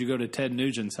 or would you go to Ted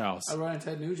Nugent's house? I run to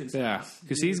Ted Nugent's house. Yeah,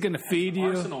 because he's going to feed you.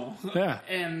 Arsenal. Yeah.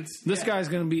 And this guy's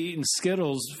going to be eating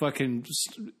Skittles, fucking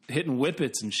hitting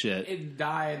whippets and shit. It'd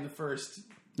die in the first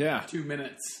 2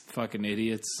 minutes. Fucking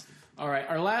idiots. All right,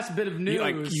 our last bit of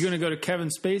news. You going to go to Kevin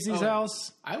Spacey's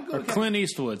house? I would go or to Clint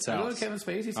Eastwood's house? I would go to Kevin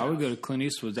Spacey's house. I would go to Clint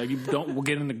Eastwood's. We'll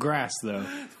get in the grass, though.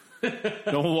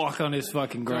 Don't walk on his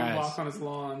fucking grass. Don't walk on his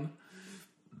lawn.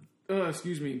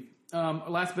 Excuse me. Our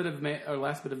last bit of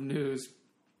news.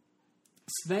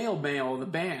 Snail Mail, the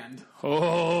band,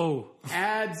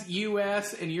 adds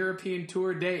U.S. and European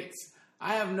tour dates.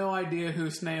 I have no idea who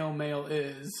Snail Mail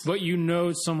is. But you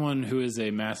know someone who is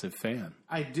a massive fan.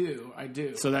 I do.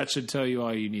 So that should tell you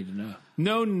all you need to know.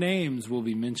 No names will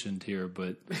be mentioned here,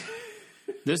 but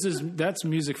that's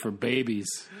music for babies.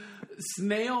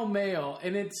 Snail Mail,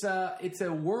 and it's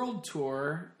a world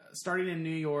tour starting in New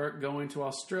York, going to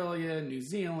Australia, New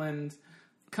Zealand,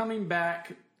 coming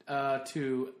back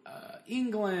to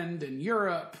England and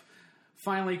Europe,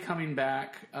 finally coming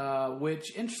back,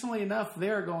 which, interestingly enough,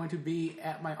 they're going to be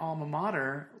at my alma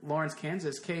mater, Lawrence,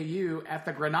 Kansas, KU, at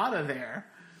the Granada there.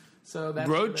 So that's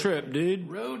road trip, dude.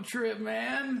 Road trip,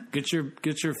 man. Get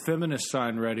your feminist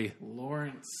sign ready.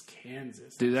 Lawrence,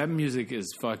 Kansas. Dude, that music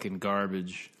is fucking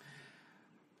garbage.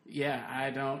 Yeah, I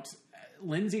don't...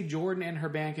 Lindsay Jordan and her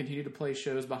band continue to play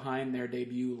shows behind their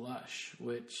debut Lush,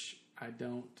 which I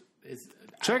don't...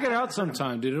 Check it out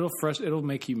sometime, dude. It'll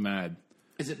make you mad.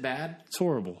 Is it bad? It's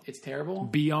horrible. It's terrible?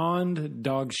 Beyond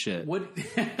dog shit. What?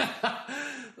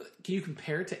 Can you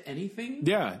compare it to anything?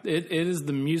 Yeah, it is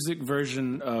the music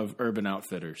version of Urban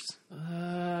Outfitters.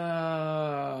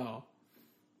 Oh.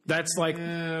 That's like...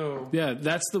 Ew. Yeah,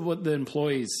 that's what the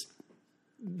employees...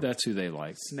 That's who they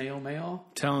like. Snail Mail?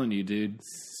 Telling you, dude.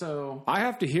 So... I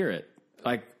have to hear it.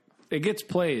 Like, it gets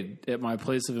played at my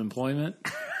place of employment.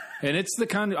 And it's the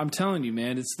kind of... I'm telling you,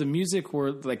 man, it's the music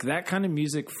where... Like, that kind of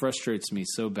music frustrates me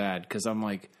so bad. Because I'm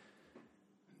like...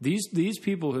 These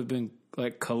people have been...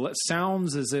 Like,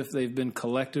 sounds as if they've been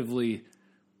collectively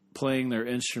playing their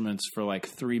instruments for, like,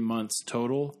 3 months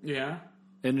total. Yeah.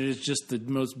 And it is just the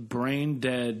most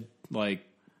brain-dead, like,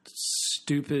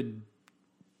 stupid...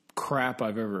 crap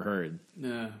I've ever heard.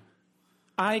 Yeah.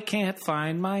 I can't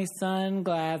find my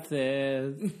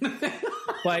sunglasses.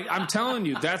 Like, I'm telling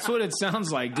you, that's what it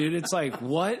sounds like, dude. It's like,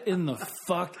 what in the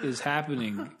fuck is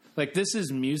happening? Like, this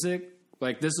is music.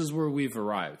 Like, this is where we've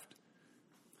arrived.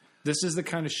 This is the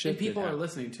kind of shit and people are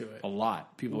listening to it. A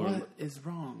lot. What is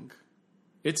wrong?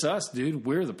 It's us, dude.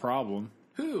 We're the problem.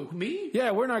 Who? Me?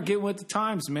 Yeah, we're not getting with the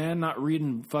times, man. Not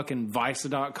reading fucking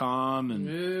Vice.com and...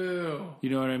 No. You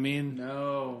know what I mean?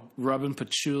 No. Rubbing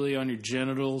patchouli on your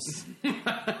genitals.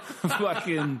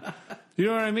 Fucking... You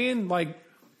know what I mean? Like...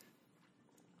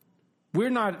 We're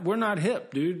not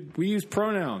hip, dude. We use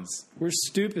pronouns. We're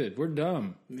stupid. We're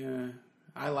dumb. Yeah.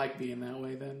 I like being that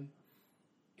way then.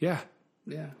 Yeah.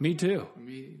 Yeah. Me too.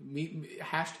 Me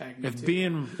hashtag me if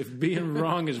too. If being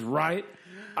wrong is right,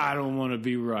 I don't want to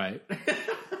be right.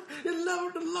 If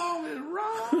love the long is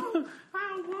wrong,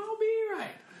 I won't be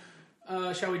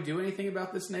right. Shall we do anything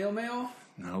about the snail mail?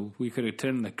 No, we could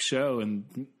attend the show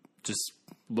and just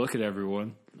look at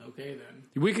everyone. Okay, then.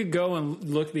 We could go and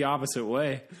look the opposite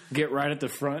way. Get right at the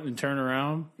front and turn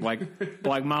around like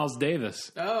Miles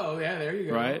Davis. Oh, yeah, there you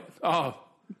go. Right? Oh,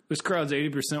 this crowd's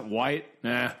 80% white.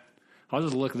 Nah, I'll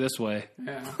just look this way.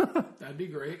 Yeah, that'd be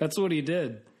great. That's what he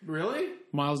did. Really?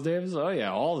 Miles Davis? Oh,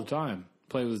 yeah, all the time.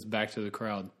 Play with his back to the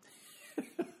crowd.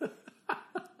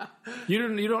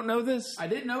 You don't know this? I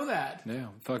didn't know that. Yeah,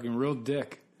 fucking real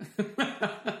dick.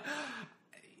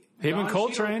 Him and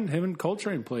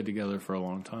Coltrane played together for a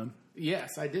long time.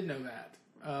 Yes, I did know that.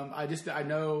 I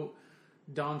know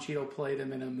Don Cheadle played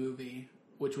him in a movie,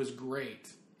 which was great,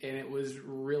 and it was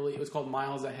called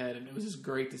Miles Ahead, and it was just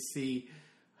great to see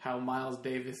how Miles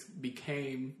Davis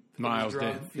became Miles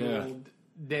drug-fueled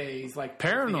days, like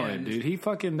paranoid, dude.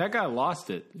 That guy lost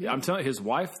it. Yeah. I'm telling you, his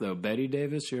wife though, Betty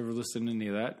Davis. You ever listen to any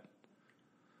of that?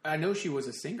 I know she was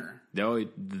a singer. No,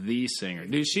 the singer,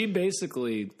 dude.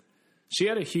 She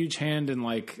had a huge hand in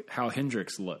like how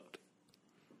Hendrix looked.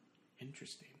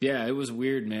 Interesting. Yeah, it was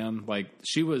weird, man. Like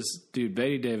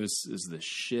Betty Davis is the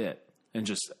shit, and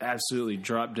just absolutely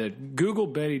drop dead. Google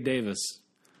Betty Davis.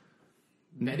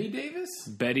 Betty Davis?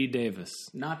 Betty Davis.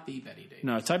 Not the Betty Davis.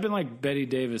 No, type in like Betty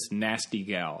Davis nasty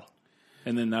gal.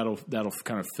 And then that'll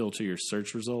kind of filter your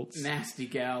search results. Nasty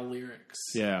gal lyrics.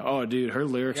 Yeah. Oh, dude, her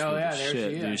lyrics were there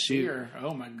shit, she dude.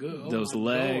 oh my god. Those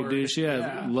legs, dude. She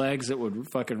had legs that would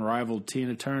fucking rival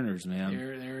Tina Turner's, man.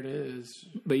 There it is.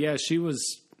 But yeah, she was,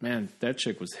 man, that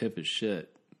chick was hip as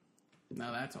shit.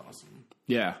 Now that's awesome.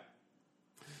 Yeah.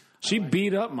 She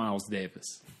beat up Miles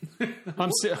Davis.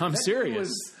 I'm serious. He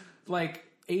was like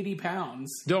 80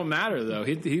 pounds. Don't matter though.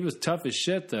 He was tough as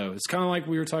shit though. It's kind of like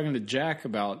we were talking to Jack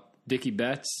about Dickie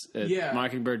Betts at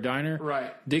Mockingbird Diner.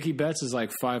 Right. Dickie Betts is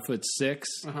like 5'6".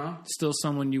 Uh-huh. Still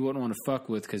someone you wouldn't want to fuck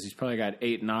with because he's probably got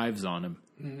 8 knives on him.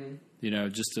 Mm-hmm. You know,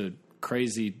 just a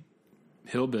crazy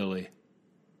hillbilly.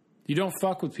 You don't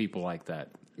fuck with people like that.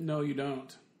 No, you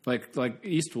don't. Like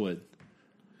Eastwood.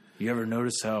 You ever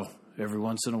notice how every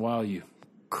once in a while you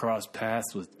cross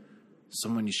paths with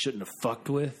someone you shouldn't have fucked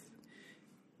with?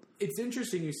 It's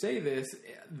interesting you say this.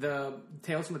 The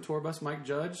Tales from the Tour Bus, Mike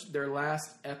Judge, their last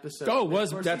episode. Oh,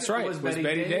 that's right. Was Betty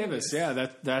Davis. Yeah,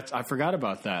 that's I forgot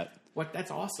about that. What?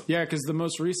 That's awesome. Yeah, because the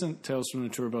most recent Tales from the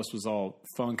Tour Bus was all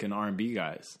funk and R&B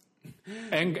guys,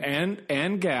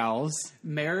 and gals.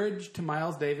 Marriage to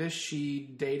Miles Davis, she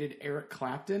dated Eric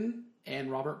Clapton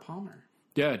and Robert Palmer.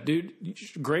 Yeah, dude,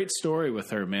 great story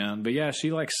with her, man. But yeah,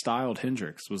 she like styled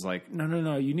Hendrix. Was like,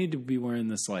 no, you need to be wearing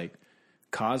this like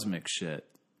cosmic shit.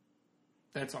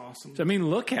 That's awesome. I mean,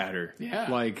 look at her.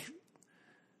 Yeah. Like,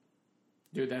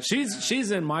 dude, she's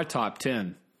in my top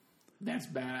 10. That's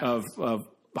badass. Of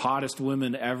hottest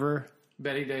women ever.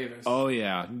 Betty Davis. Oh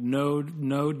yeah, no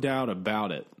doubt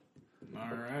about it.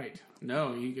 All right.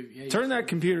 No, you could. Yeah, turn that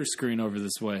computer screen over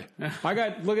this way. Look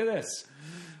at this.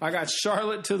 I got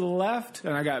Charlotte to the left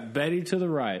and I got Betty to the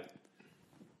right.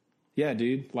 Yeah,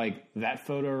 dude, like that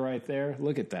photo right there.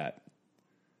 Look at that.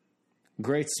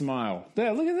 Great smile.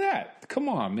 Yeah, look at that. Come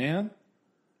on, man.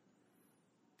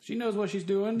 She knows what she's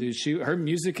doing. Dude, her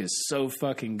music is so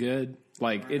fucking good.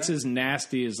 Like, it's as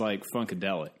nasty as, like,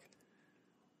 Funkadelic.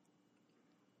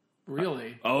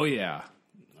 Really? Oh, yeah.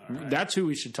 Right. That's who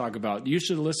we should talk about. You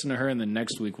should listen to her, and then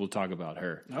next week we'll talk about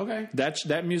her. Okay.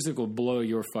 That music will blow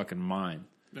your fucking mind.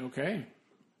 Okay.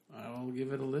 I'll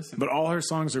give it a listen. But all her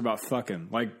songs are about fucking.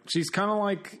 Like, she's kind of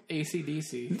like...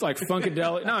 AC/DC. Like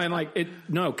Funkadelic.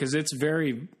 Because it's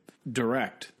very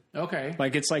direct. Okay.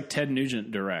 Like, it's like Ted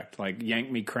Nugent direct. Like,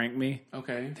 yank me, crank me.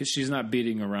 Okay. She's not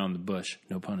beating around the bush.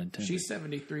 No pun intended. She's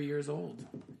 73 years old.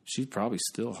 She's probably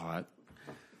still hot.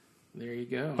 There you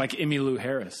go. Like Emmylou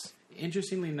Harris.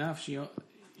 Interestingly enough,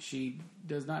 she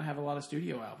does not have a lot of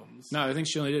studio albums. No, I think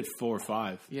she only did 4 or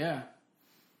 5. Yeah.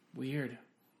 Weird.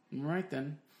 All right,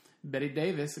 then. Betty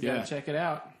Davis. Gotta check it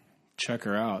out. Check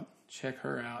her out. Check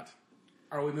her out.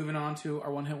 Are we moving on to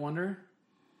our one-hit wonder?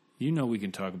 You know we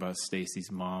can talk about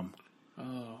Stacy's mom.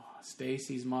 Oh,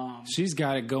 Stacy's mom. She's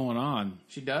got it going on.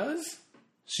 She does?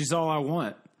 She's all I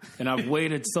want. And I've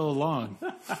waited so long.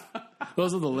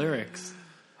 Those are the lyrics.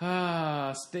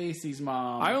 Stacy's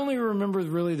mom. I only remember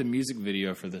really the music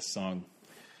video for this song.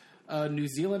 New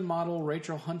Zealand model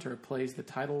Rachel Hunter plays the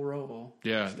title role.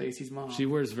 Yeah, Stacy's mom. She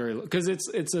wears because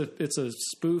it's a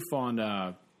spoof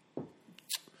on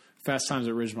Fast Times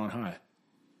at Ridgemont High.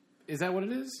 Is that what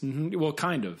it is? Mm-hmm. Well,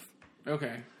 kind of.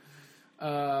 Okay.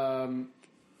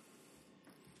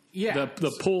 Yeah.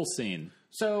 The pool scene.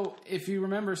 So if you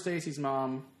remember Stacy's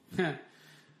mom from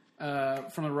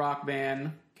the rock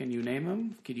band, can you name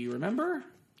them? Can you remember?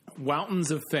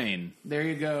 Woutons of Fame. There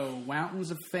you go.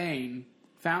 Woutons of Fame.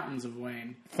 Fountains of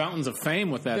Wayne. Fountains of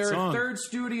Fame with that song. Their third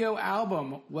studio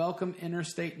album, Welcome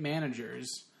Interstate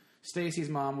Managers. Stacy's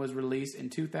Mom was released in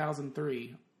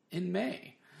 2003 in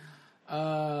May.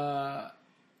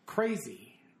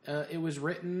 Crazy. It was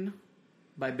written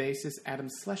by bassist Adam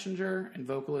Schlesinger and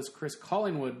vocalist Chris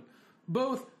Collingwood,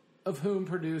 both of whom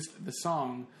produced the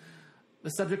song. The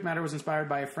subject matter was inspired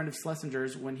by a friend of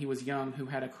Schlesinger's when he was young who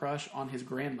had a crush on his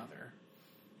grandmother.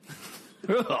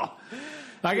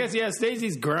 I guess, yeah,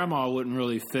 Stacy's grandma wouldn't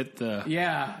really fit the...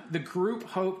 Yeah, the group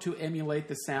hoped to emulate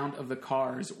the sound of the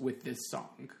Cars with this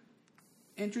song.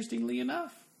 Interestingly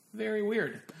enough, very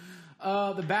weird.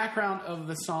 The background of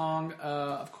the song,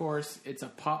 of course, it's a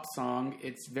pop song.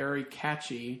 It's very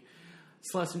catchy.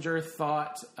 Schlesinger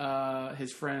thought thought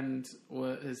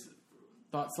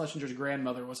Schlesinger's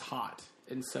grandmother was hot,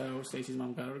 and so Stacy's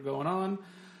Mom got it going on.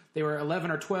 They were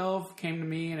 11 or 12, came to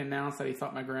me and announced that he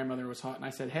thought my grandmother was hot, and I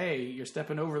said, "Hey, you're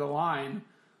stepping over the line."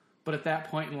 But at that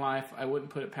point in life, I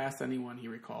wouldn't put it past anyone, he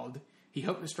recalled. He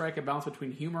hoped to strike a balance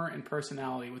between humor and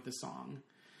personality with the song.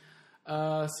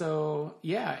 So,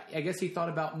 yeah, I guess he thought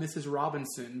about Mrs.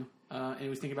 Robinson, and he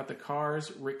was thinking about the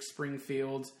Cars, Rick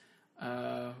Springfield,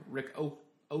 Rick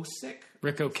Ocasek.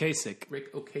 Rick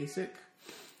Ocasek.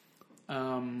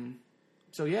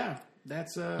 So, yeah,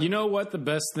 that's... You know what the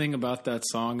best thing about that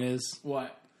song is?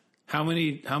 What? How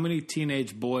many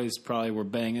teenage boys probably were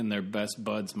banging their best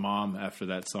bud's mom after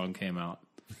that song came out?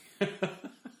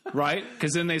 Right?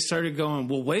 Because then they started going,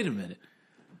 well, wait a minute.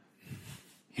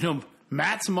 You know,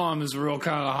 Matt's mom is real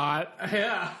kind of hot.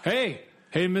 Yeah. Hey,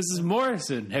 Mrs.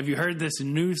 Morrison, have you heard this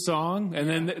new song?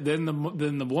 And then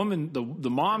the woman, the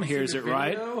mom hears it,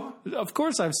 right? Of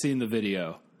course I've seen the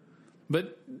video.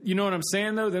 But you know what I'm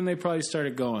saying, though? Then they probably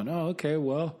started going, oh, okay,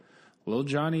 well, little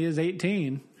Johnny is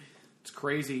 18. It's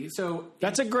crazy. So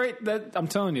that's I'm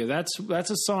telling you, that's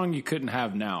a song you couldn't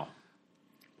have now.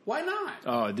 Why not?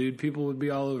 Oh, dude, people would be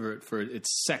all over it for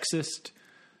it's sexist.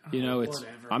 You know, it's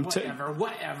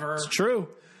whatever. It's true.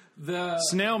 The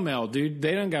Snail Mail, dude,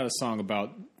 they done got a song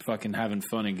about fucking having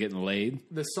fun and getting laid.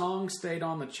 The song stayed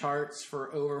on the charts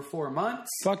for over 4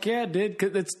 months. Fuck yeah, dude.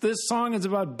 This song is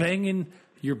about banging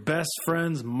your best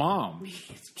friend's mom.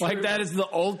 Like, that is the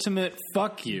ultimate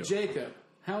fuck you. Jacob,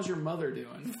 how's your mother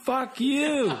doing? Fuck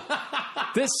you.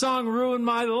 This song ruined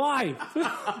my life.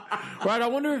 Right? I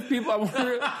wonder if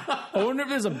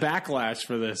there's a backlash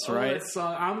for this, right? That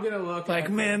song, I'm going to look like,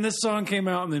 man, this song came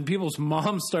out and then people's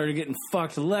moms started getting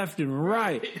fucked left and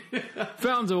right.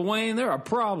 Fountains of Wayne, they're a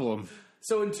problem.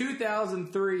 So in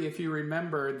 2003, if you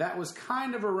remember, that was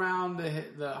kind of around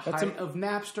the height of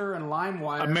Napster and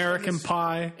LimeWire. American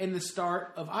Pie. And the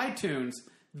start of iTunes.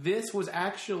 This was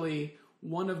actually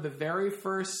one of the very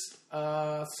first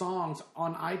songs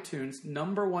on iTunes,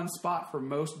 #1 spot for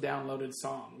most downloaded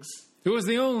songs. It was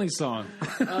the only song.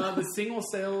 The single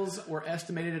sales were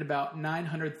estimated at about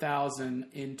 900,000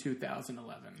 in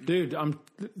 2011. Dude,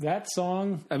 that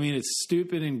song, I mean, it's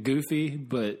stupid and goofy,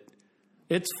 but...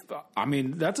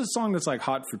 that's a song that's like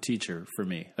Hot for Teacher for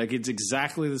me. Like, it's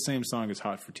exactly the same song as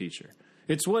Hot for Teacher.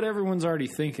 It's what everyone's already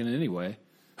thinking anyway.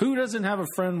 Who doesn't have a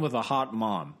friend with a hot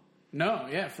mom? No,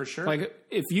 yeah, for sure. Like,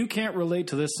 if you can't relate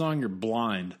to this song, you're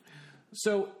blind.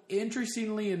 So,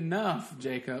 interestingly enough,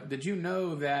 Jacob, did you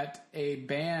know that a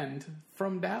band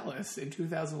from Dallas in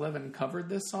 2011 covered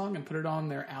this song and put it on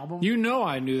their album? You know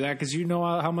I knew that because you know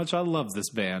how much I love this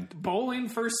band. Bowling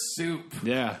for Soup.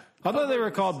 Yeah. I thought they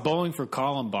were called Bowling for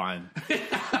Columbine.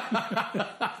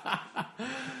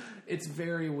 It's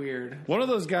very weird. One of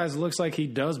those guys looks like he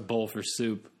does bowl for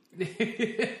soup.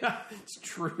 It's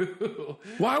true.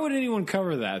 Why would anyone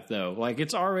cover that, though? Like,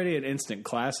 it's already an instant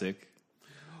classic.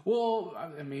 Well,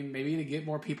 I mean, maybe to get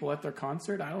more people at their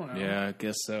concert? I don't know. Yeah, I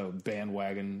guess so.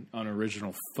 Bandwagon,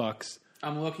 unoriginal fucks.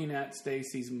 I'm looking at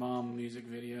Stacy's Mom music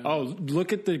video. Oh,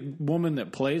 look at the woman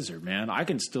that plays her, man. I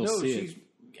can still see it.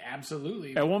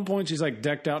 Absolutely. At one point, she's like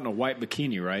decked out in a white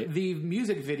bikini, right? The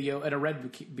music video at a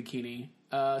red bikini.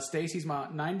 Stacy's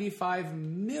Mom, 95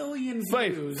 million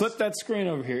views. Flip that screen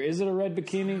over here. Is it a red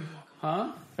bikini?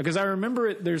 Huh? Because I remember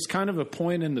it. There's kind of a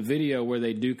point in the video where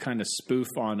they do kind of spoof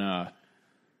on,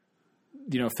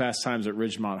 Fast Times at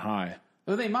Ridgemont High.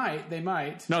 Oh, they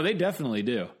might. No, they definitely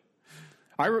do.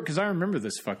 Because I remember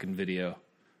this fucking video.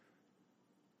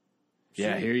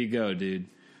 Yeah, here you go, dude.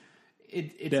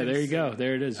 There you go.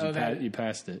 There it is. You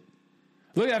passed it.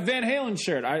 Look at that Van Halen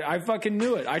shirt. I fucking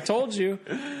knew it. I told you.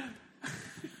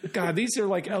 God, these are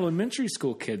like elementary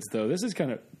school kids, though. This is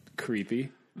kind of creepy.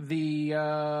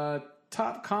 The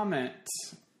top comment.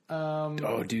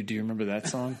 Oh, dude, do you remember that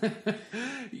song?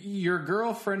 Your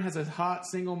girlfriend has a hot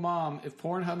single mom. If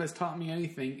Pornhub has taught me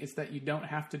anything, it's that you don't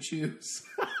have to choose.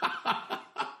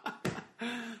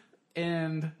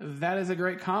 And that is a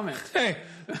great comment. Hey,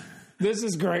 this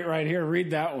is great right here.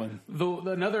 Read that one.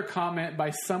 Another comment by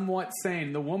Somewhat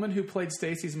Sane. The woman who played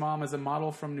Stacey's mom is a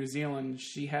model from New Zealand.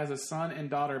 She has a son and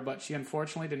daughter, but she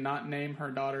unfortunately did not name her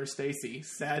daughter Stacey.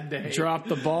 Sad day. Drop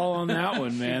the ball on that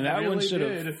one, man. That really one should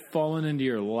have fallen into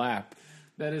your lap.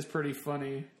 That is pretty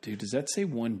funny. Dude, does that say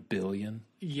 1 billion?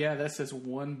 Yeah, that says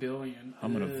 1 billion.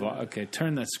 I'm going to... Okay,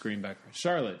 turn that screen back.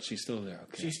 Charlotte, she's still there.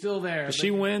 Okay. She's still there. Does she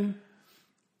win?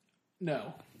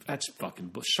 No. That's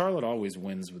fucking... Charlotte always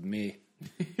wins with me.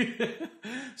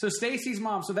 So Stacey's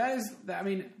mom. So that is... I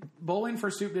mean, Bowling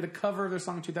for Soup did a cover of their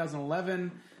song in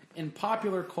 2011. In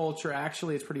popular culture,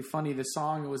 actually, it's pretty funny. The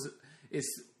song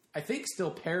is I think, still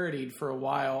parodied for a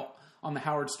while on the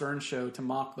Howard Stern show to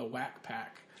mock the Whack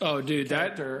Pack. Oh, dude,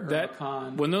 that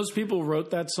when those people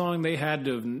wrote that song, they had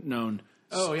to have known.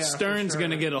 Oh yeah, Stern's going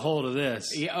to get a hold of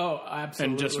this. Yeah, oh,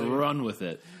 absolutely, and just run with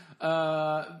it.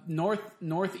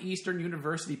 Northeastern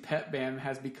University Pep Band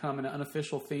has become an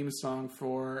unofficial theme song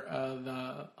for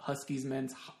the Huskies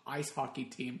men's ice hockey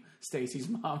team. Stacey's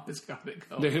mom has got it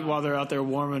going. While they're out there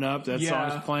warming up, that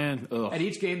song's playing. Ugh. At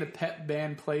each game, the Pep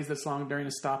Band plays the song during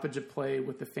a stoppage of play,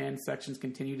 with the fan sections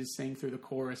continue to sing through the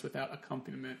chorus without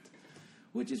accompaniment,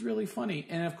 which is really funny.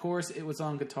 And of course, it was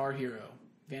on Guitar Hero,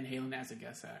 Van Halen as a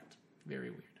guest act. Very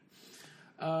weird.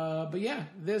 But yeah,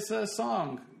 this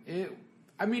song,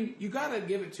 I mean, you got to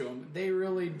give it to them. They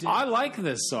really did. I like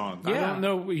this song. Yeah. I don't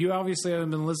know. You obviously haven't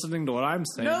been listening to what I'm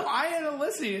saying. No, I haven't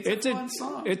listened. It's a fun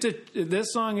song.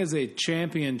 This song is a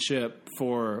championship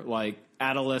for, like,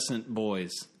 adolescent boys.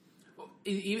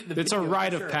 It's a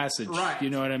rite of passage. Right.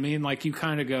 You know what I mean? Like, you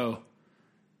kind of go,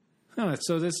 oh,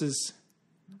 so this is...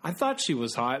 I thought she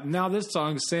was hot. Now this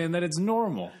song's saying that it's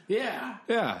normal. Yeah.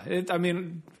 Yeah. I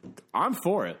mean, I'm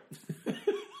for it.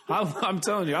 I'm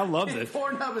telling you, I love it. If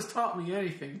Pornhub has taught me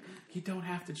anything, you don't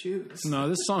have to choose. No,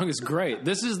 this song is great.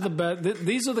 This is the best.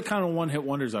 These are the kind of one-hit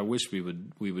wonders I wish we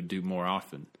would do more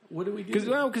often. What do we do?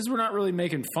 Because we're not really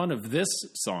making fun of this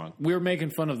song. We're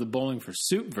making fun of the Bowling for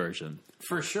Soup version.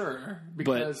 For sure.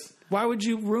 Because but why would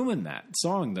you ruin that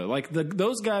song, though? Like,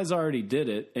 those guys already did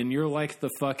it, and you're like the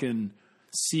fucking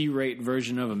C-rate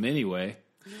version of them anyway.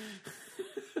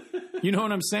 You know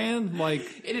what I'm saying?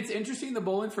 Like, and it's interesting, the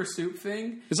Bowling for Soup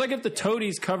thing. It's like if the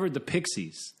Toadies covered the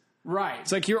Pixies. Right.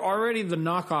 It's like you're already the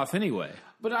knockoff anyway.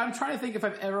 But I'm trying to think if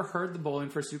I've ever heard the Bowling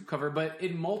for Soup cover. But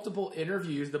in multiple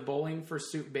interviews, the Bowling for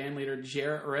Soup bandleader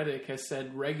Jarrett Reddick has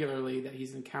said regularly that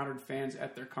he's encountered fans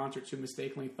at their concerts who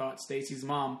mistakenly thought Stacey's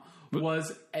mom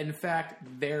was, in fact,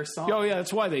 their song. Oh, yeah,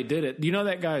 that's why they did it. You know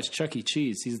that guy is Chuck E.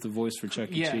 Cheese. He's the voice for Chuck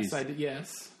E. Cheese. Yes, I did,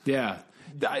 yes. Yeah.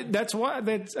 That's why,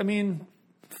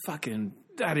 fucking,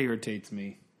 that irritates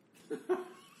me.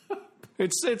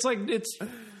 It's like,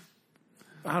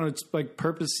 I don't know, it's like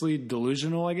purposely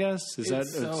delusional, I guess.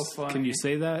 It's so funny. Can you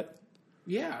say that?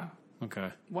 Yeah.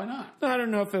 Okay. Why not? I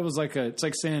don't know if it was it's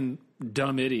like saying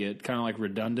dumb idiot, kind of like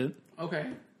redundant. Okay.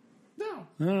 No.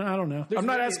 I don't know. I'm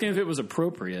not asking if it was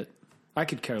appropriate. I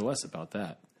could care less about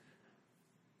that.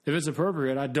 If it's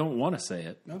appropriate, I don't want to say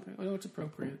it. Okay. Well, it's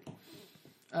appropriate.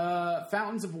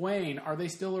 Fountains of Wayne, are they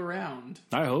still around?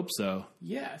 I hope so.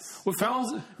 Yes.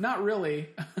 Well, not really.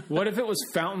 What if it was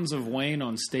Fountains of Wayne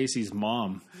on Stacey's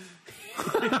mom?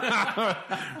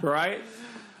 Right?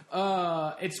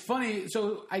 It's funny.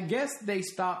 So I guess they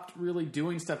stopped really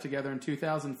doing stuff together in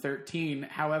 2013.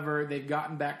 However, they've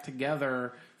gotten back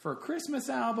together for a Christmas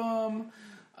album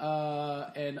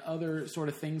and other sort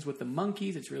of things with the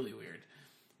Monkees. It's really weird.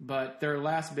 But their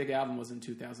last big album was in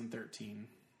 2013.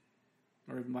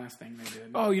 Or the last thing they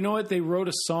did. Oh, you know what? They wrote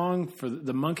a song for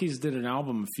the Monkees. Did an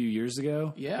album a few years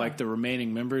ago. Yeah, like the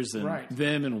remaining members and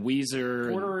them and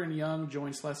Weezer. Porter and Young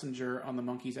joined Schlesinger on the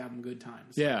Monkees album "Good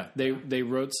Times." Yeah, they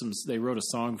wrote a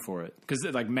song for it because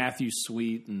like Matthew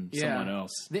Sweet and someone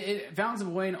else. Fountains of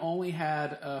Wayne only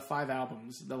had 5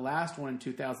 albums. The last one in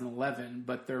 2011,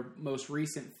 but their most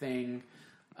recent thing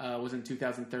was in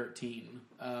 2013,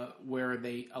 where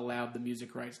they allowed the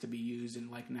music rights to be used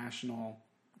in like national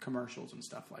commercials and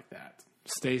stuff like that.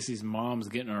 Stacey's mom's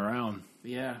getting around.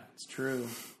 Yeah, it's true.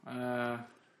 My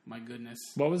goodness.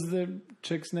 What was the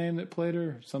chick's name that played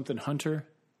her? Something Hunter?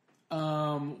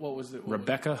 What was it?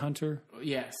 Rebecca Hunter?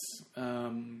 Yes.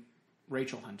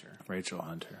 Rachel Hunter. Rachel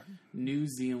Hunter. New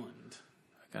Zealand.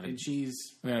 And she's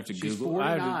I'm gonna have to she's Google.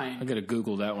 49. I got to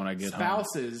Google that when I get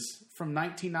Spouses from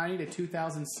 1990 to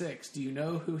 2006. Do you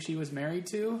know who she was married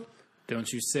to? Don't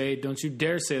you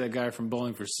dare say that guy from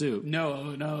Bowling for Soup.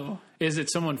 No. Is it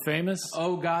someone famous?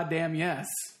 Oh, goddamn yes.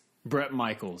 Bret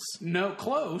Michaels. No,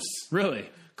 close. Really?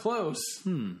 Close.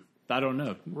 I don't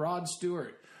know. Rod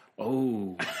Stewart.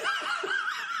 Oh.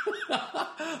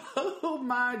 Oh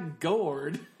my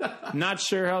gourd. Not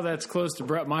sure how that's close to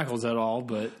Bret Michaels at all,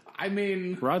 but I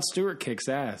mean, Rod Stewart kicks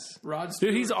ass.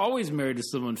 Dude, he's always married to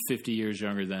someone 50 years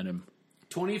younger than him.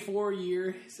 24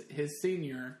 years his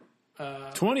senior.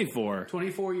 24.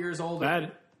 24 years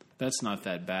older. That's not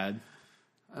that bad.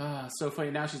 So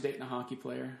funny. Now she's dating a hockey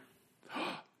player.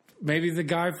 Maybe the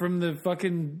guy from the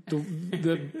fucking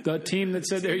the team that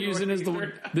said they're using as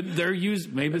they're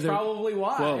used. Maybe That's they're probably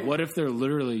why. Well, what if they're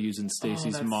literally using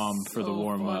Stacy's mom for the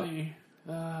warm up?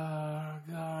 Oh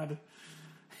God.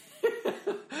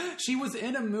 She was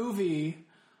in a movie.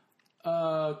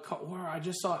 Where I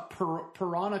just saw it,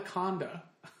 Piranaconda.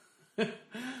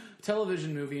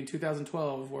 Television movie in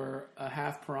 2012 where a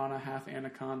half piranha, half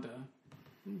anaconda.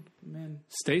 Man.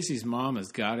 Stacy's mom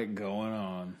has got it going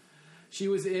on. She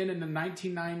was in the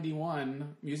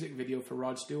 1991 music video for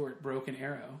Rod Stewart, Broken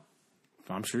Arrow.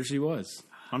 I'm sure she was.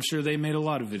 I'm sure they made a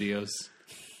lot of videos.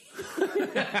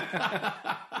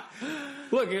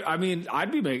 Look, I mean,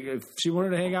 if she wanted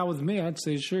to hang out with me, I'd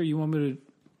say, sure, you want me to,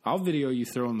 I'll video you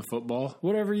throwing the football.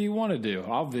 Whatever you want to do,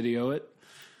 I'll video it.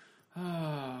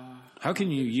 How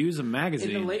can you use a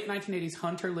magazine? In the late 1980s,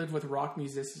 Hunter lived with rock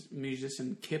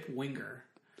musician Kip Winger.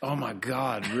 Oh my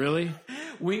God, really?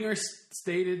 Winger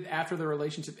stated after the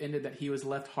relationship ended that he was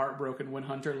left heartbroken when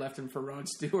Hunter left him for Rod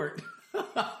Stewart.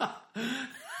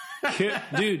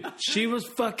 Dude, she was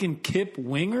fucking Kip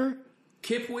Winger?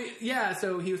 Yeah,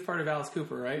 so he was part of Alice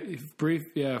Cooper, right? Brief,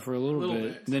 yeah, for a little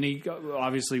bit. Then he got,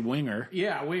 obviously, Winger.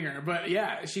 Yeah, Winger. But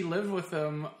yeah, she lived with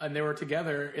him and they were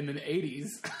together in the 80s.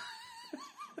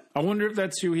 I wonder if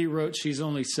that's who he wrote She's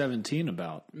Only 17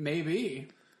 about. Maybe.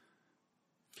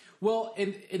 Well,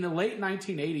 in the late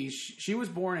 1980s, she was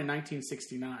born in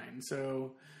 1969,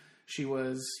 so she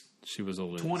was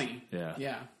older. 20.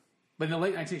 Yeah. But in the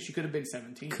late 1980s, she could have been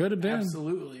 17. Could have been.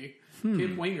 Absolutely.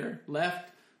 Kip Winger left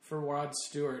for Rod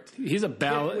Stewart. He's a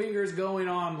ballet. Kip Winger's going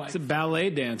on like... He's a ballet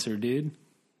dancer, dude.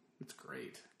 It's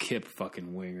great. Kip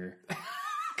fucking Winger.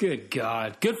 Good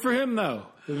God. Good for him, though.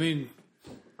 I mean,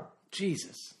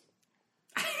 Jesus.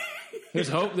 There's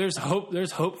hope. There's hope.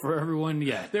 There's hope for everyone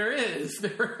yet. There is.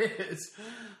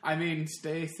 I mean,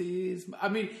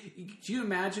 do you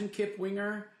imagine Kip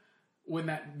Winger when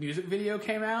that music video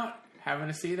came out, having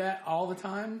to see that all the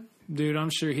time? Dude, I'm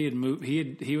sure he had moved.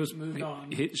 He was moved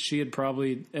on. She had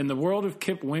probably, in the world of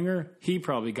Kip Winger, she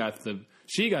got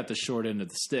the short end of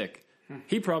the stick.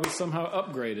 He probably somehow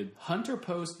upgraded. Hunter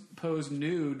posed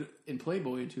nude in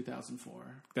Playboy in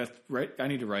 2004. That's right. I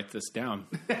need to write this down.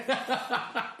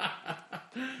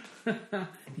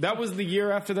 That was the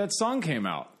year after that song came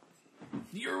out.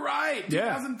 You're right.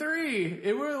 2003.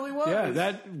 It really was.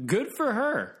 Yeah, good for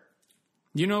her.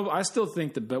 You know, I still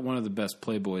think that one of the best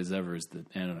Playboys ever is the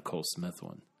Anna Nicole Smith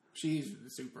one. She's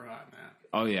super hot in that.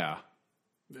 Oh, yeah.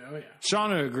 Oh, yeah.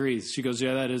 Shauna agrees. She goes,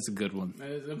 yeah, that is a good one. That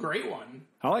is a great one.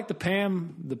 I like the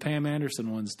Pam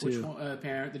Anderson ones, too. Which one?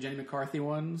 The Jenny McCarthy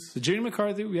ones? The Jenny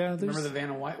McCarthy, yeah. Remember the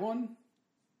Vanna White one?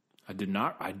 I do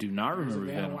not remember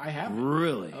Vanna. I have.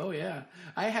 Really? Oh, yeah.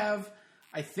 I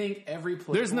think every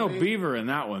Playboy. There's no Beaver in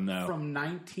that one, though. From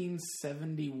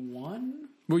 1971?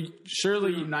 Well,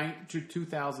 surely to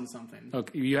 2000 something.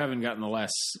 Okay, you haven't gotten the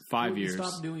last 5 years.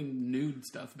 Stop doing nude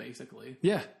stuff, basically.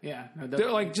 Yeah. Yeah. No,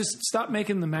 they're like, just stop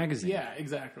making the magazine. Yeah,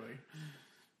 exactly.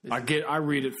 I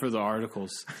read it for the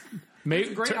articles.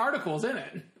 There's great articles in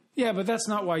it. Yeah, but that's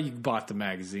not why you bought the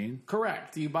magazine.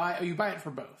 Correct. You buy it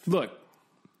for both. Look,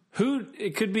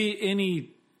 it could be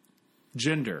any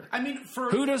gender. I mean,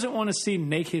 who doesn't want to see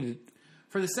naked?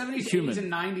 For the 70s, human. 80s,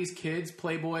 and 90s kids,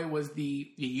 Playboy was the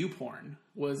U-porn,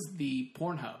 was the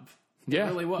Pornhub. Yeah. It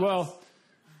really was. Well,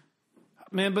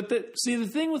 man, but the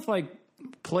thing with, like,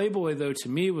 Playboy, though, to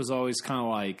me was always kind of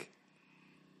like,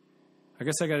 I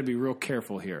guess I got to be real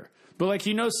careful here. But, like,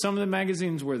 some of the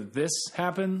magazines where this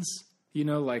happens,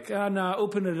 like, no,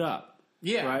 open it up.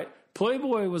 Yeah. Right?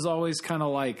 Playboy was always kind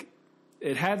of like,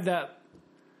 it had that,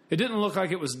 it didn't look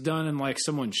like it was done in, like,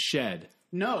 someone's shed.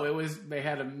 No, they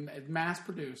had a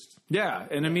mass-produced. Yeah,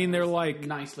 and I mean, they're like...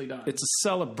 Nicely done. It's a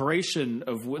celebration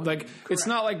of... Like, it's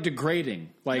not like degrading.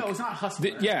 Like, no, it's not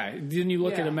hustler. Then you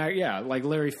look at like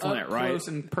Larry Flint, Up right? close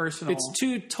and personal. It's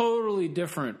two totally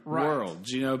different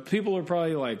worlds. People are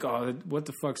probably like, oh, what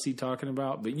the fuck's he talking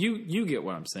about? But you get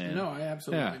what I'm saying. No, I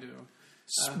absolutely do.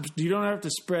 You don't have to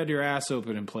spread your ass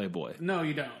open in Playboy. No,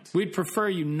 you don't. We'd prefer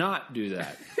you not do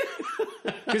that.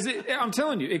 Because I'm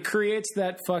telling you, it creates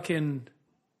that fucking...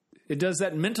 It does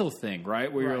that mental thing,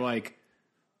 right? Where you're like,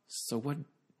 so what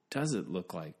does it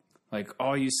look like? Like,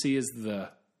 all you see is the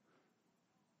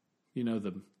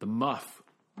muff.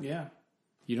 Yeah.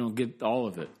 You don't get all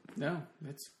of it. No,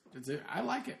 it's I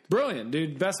like it. Brilliant,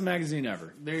 dude. Best magazine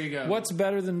ever. There you go. What's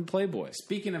better than Playboy?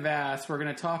 Speaking of ass, we're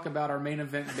going to talk about our main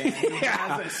event band who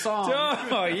has a song.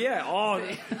 Oh,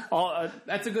 yeah.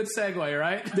 That's a good segue,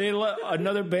 right?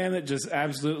 Another band that just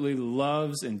absolutely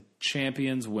loves and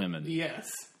champions women. Yes.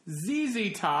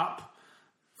 ZZ Top,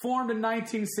 formed in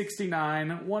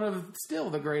 1969, one of still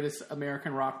the greatest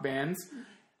American rock bands.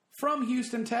 From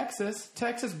Houston, Texas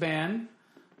band.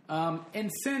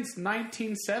 And since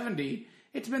 1970,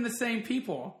 it's been the same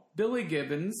people. Billy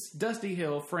Gibbons, Dusty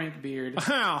Hill, Frank Beard.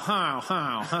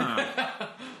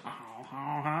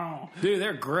 Dude,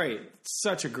 they're great.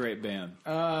 Such a great band.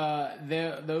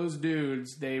 Those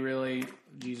dudes, they really...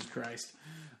 Jesus Christ.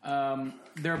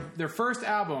 Their first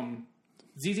album,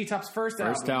 ZZ Top's first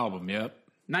album, yep.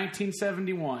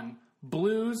 1971.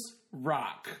 Blues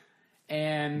Rock.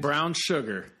 And... Brown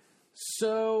Sugar.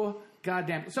 So,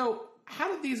 goddamn... So... How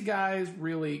did these guys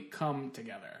really come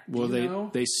together? Well,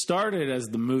 they started as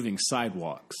the Moving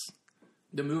Sidewalks.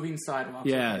 The Moving Sidewalks.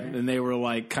 Yeah, okay. And they were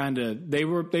like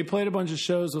they played a bunch of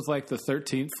shows with like the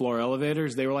 13th Floor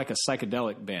Elevators. They were like a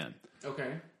psychedelic band.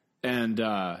 Okay. And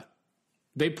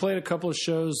they played a couple of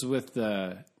shows with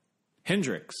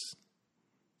Hendrix.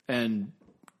 And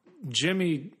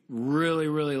Jimmy really,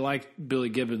 really liked Billy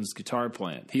Gibbons' guitar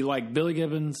playing. He liked Billy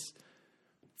Gibbons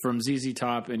from ZZ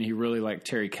Top, and he really liked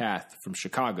Terry Kath from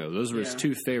Chicago. Those were his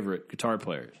two favorite guitar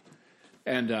players.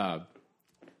 And,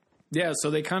 so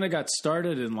they kind of got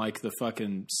started in, like, the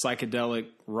fucking psychedelic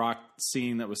rock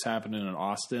scene that was happening in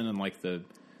Austin in, like, the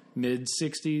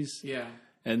mid-'60s. Yeah.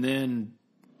 And then,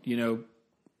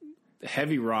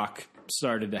 heavy rock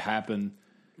started to happen.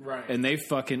 Right. And they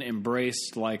fucking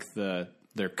embraced, like,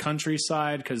 their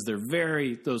countryside, because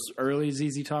those early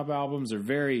ZZ Top albums are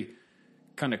very...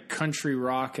 kind of country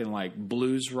rock and like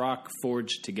blues rock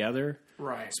forged together.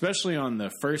 Right. Especially on the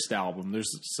first album.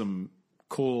 There's some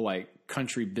cool like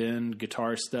country bend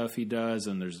guitar stuff he does,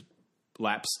 and there's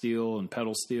lap steel and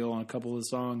pedal steel on a couple of the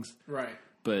songs. Right.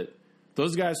 But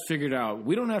those guys figured out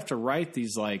we don't have to write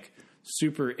these like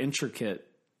super intricate,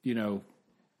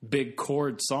 big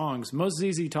chord songs. Most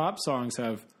ZZ Top songs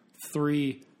have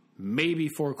 3, maybe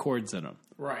 4 chords in them.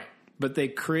 Right. But they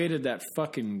created that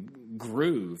fucking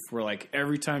groove where, like,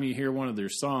 every time you hear one of their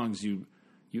songs, you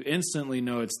instantly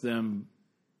know it's them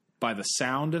by the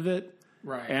sound of it,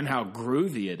 right? And how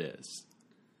groovy it is.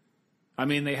 I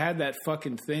mean, they had that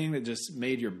fucking thing that just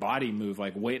made your body move,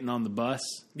 like waiting on the bus.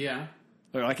 Yeah.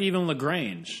 Or like even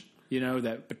LaGrange,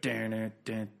 that.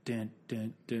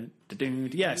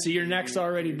 Yeah, see, your neck's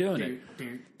already doing it.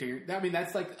 I mean,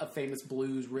 that's like a famous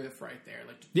blues riff right there.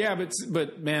 Like, yeah,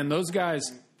 but man, those guys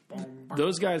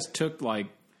took like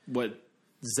what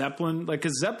Zeppelin, like,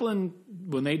 because Zeppelin,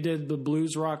 when they did the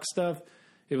blues rock stuff,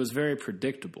 it was very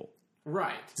predictable.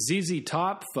 Right. ZZ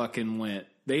Top fucking went,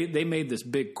 they made this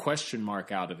big question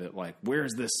mark out of it, like,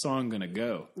 where's this song going to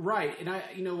go? Right. And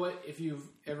you know what, if you've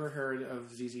ever heard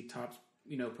of ZZ Top's,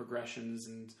 progressions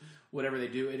and whatever they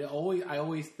do, I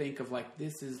always think of like,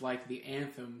 this is like the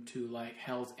anthem to like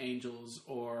Hell's Angels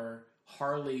or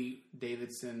Harley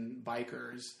Davidson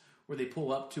bikers, where they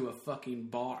pull up to a fucking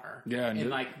bar. Yeah, and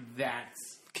like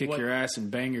that's kick your ass and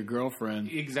bang your girlfriend.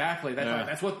 Exactly.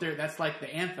 That's that's like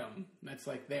the anthem. That's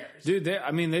like theirs. Dude,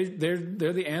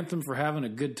 they're the anthem for having a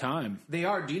good time. They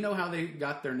are. Do you know how they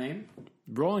got their name?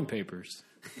 Rolling papers.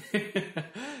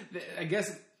 I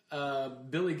guess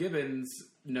Billy Gibbons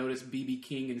noticed B.B.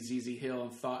 King and ZZ Hill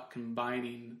and thought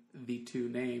combining the two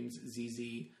names,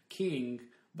 ZZ King,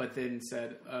 but then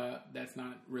said, that's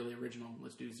not really original.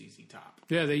 Let's do ZZ Top.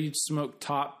 Yeah, they used to smoke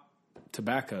Top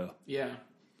tobacco. Yeah.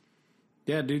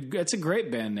 Yeah, dude, that's a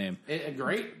great band name.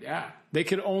 Yeah. They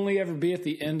could only ever be at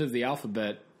the end of the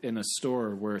alphabet in a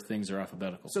store where things are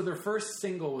alphabetical. So their first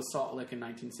single was Salt Lick in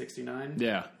 1969?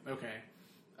 Yeah. Okay.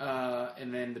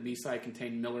 And then the B-side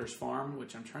contained Miller's Farm,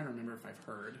 which I'm trying to remember if I've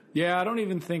heard. Yeah, I don't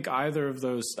even think either of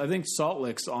those. I think Salt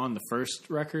Lick's on the first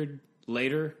record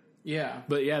later. Yeah.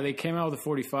 But yeah, they came out with the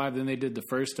 45, then they did the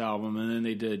first album, and then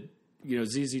they did,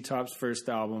 ZZ Top's first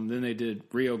album, then they did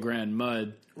Rio Grande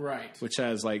Mud. Right. Which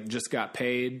has, like, Just Got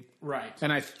Paid. Right.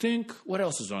 And I think, what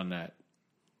else is on that?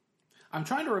 I'm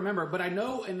trying to remember, but I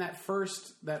know in that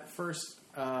first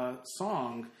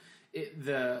song,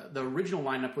 the original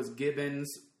lineup was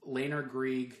Gibbons, Laner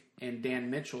Grieg, and Dan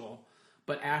Mitchell.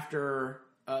 But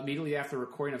immediately after the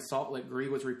recording of Salt Lick, Grieg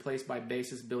was replaced by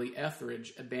bassist Billy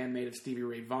Etheridge, a bandmate of Stevie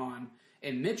Ray Vaughan,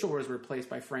 and Mitchell was replaced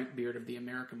by Frank Beard of the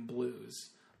American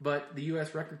Blues. But the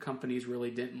U.S. record companies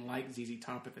really didn't like ZZ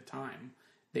Top at the time.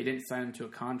 They didn't sign him to a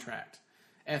contract.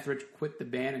 Etheridge quit the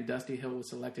band, and Dusty Hill was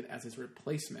selected as his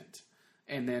replacement.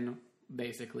 And then,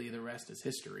 basically, the rest is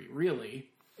history, really.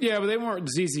 Yeah, but they weren't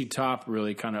ZZ Top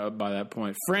really kind of up by that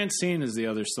point. Francine is the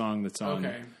other song that's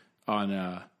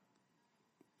on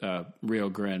Rio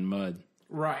Grande Mud.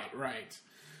 Right.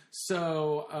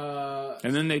 So...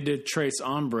 and then they did Tres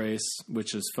Hombres,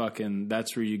 which is fucking...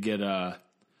 That's where you get...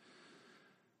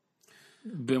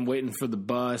 Been Waiting for the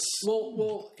Bus.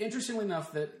 Well, interestingly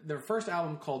enough, that their first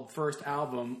album called First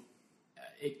Album,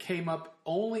 it came up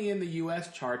only in the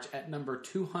U.S. charts at number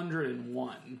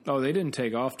 201. Oh, they didn't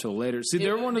take off till later. See,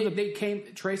 they're one of the... They came...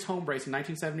 Trace Hombres in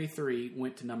 1973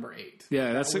 went to number 8.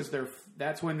 Yeah,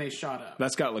 that's when they shot up.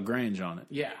 That's got LaGrange on it.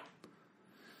 Yeah.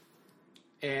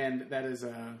 And that is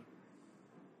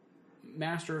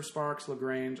Master of Sparks,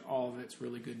 LaGrange, all of it's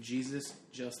really good. Jesus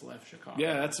Just Left Chicago.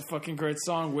 Yeah, that's a fucking great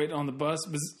song, Waiting on the Bus.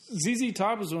 But ZZ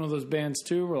Top was one of those bands,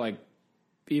 too, where, like,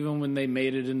 even when they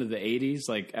made it into the 80s,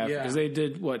 like, because they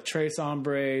did, Tres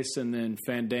Hombres, and then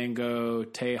Fandango,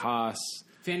 Tejas.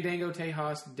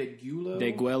 Deguelo.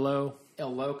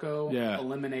 El Loco,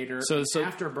 Eliminator, so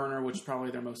Afterburner, which is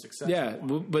probably their most successful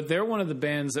one. But they're one of the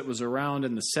bands that was around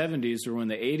in the 70s or when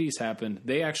the 80s happened.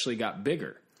 They actually got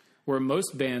bigger, where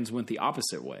most bands went the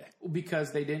opposite way.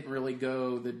 Because they didn't really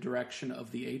go the direction of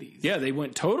the 80s. Yeah, they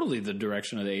went totally the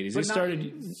direction of the 80s. But they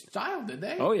started style, did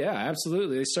they? Oh yeah,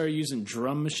 absolutely. They started using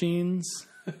drum machines.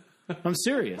 I'm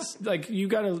serious. Like you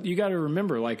got to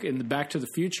remember, like in the Back to the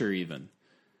Future, even.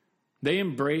 They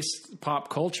embraced pop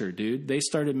culture, dude. They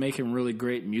started making really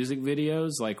great music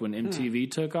videos, like when MTV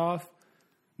took off.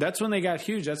 That's when they got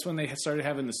huge. That's when they started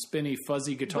having the spinny,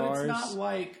 fuzzy guitars. But it's not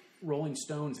like Rolling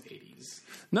Stones 80s.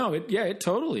 No, it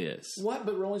totally is. What?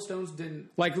 But Rolling Stones didn't...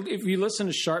 Like, if you listen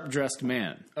to Sharp Dressed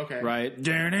Man, right?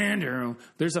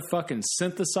 There's a fucking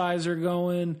synthesizer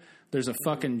going. There's a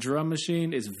fucking drum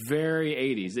machine. It's very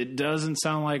 80s. It doesn't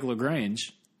sound like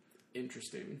LaGrange.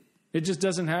 Interesting. It just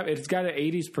doesn't have... It's got an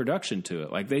 80s production to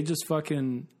it. Like, they just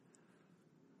fucking...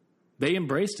 They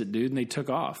embraced it, dude, and they took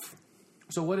off.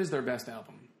 So what is their best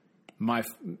album?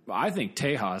 I think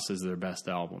Tejas is their best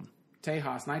album.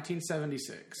 Tejas,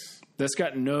 1976. That's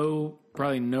got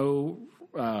probably no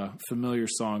familiar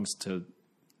songs to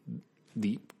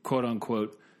the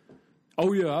quote-unquote,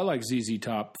 oh yeah, I like ZZ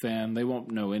Top fan. They won't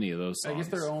know any of those songs. I guess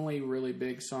their only really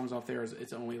big songs off there is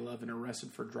It's Only Love and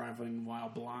Arrested for Driving While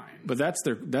Blind. But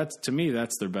to me,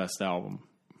 that's their best album.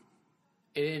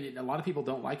 And a lot of people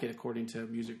don't like it according to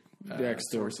music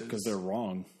sources. Because they're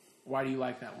wrong. Why do you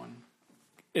like that one?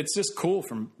 It's just cool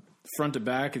from front to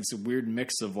back. It's a weird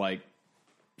mix of like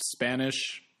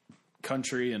Spanish,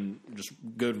 country, and just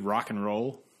good rock and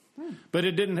roll. But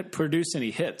it didn't produce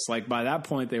any hits. Like by that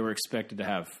point, they were expected to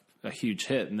have a huge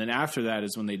hit. And then after that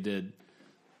is when they did,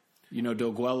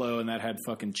 Doguelo, and that had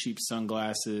fucking Cheap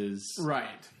Sunglasses. Right.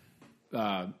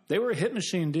 They were a hit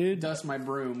machine, dude. Dust My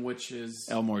Broom, which is...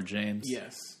 Elmore James.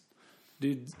 Yes.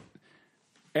 Dude.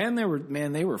 And they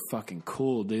were fucking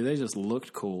cool, dude. They just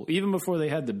looked cool. Even before they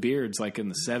had the beards, like in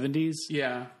the 70s.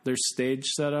 Yeah. Their stage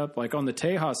setup. Like on the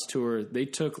Tejas tour, they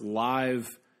took live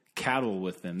cattle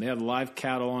with them. They had live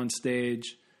cattle on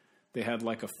stage. They had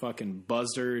like a fucking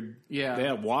buzzard. Yeah. They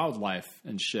had wildlife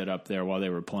and shit up there while they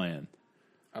were playing.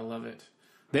 I love it.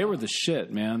 They were the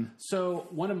shit, man. So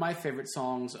one of my favorite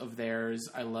songs of theirs,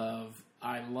 I love,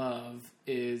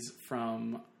 is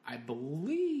from, I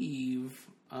believe,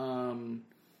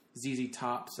 ZZ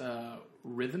Top's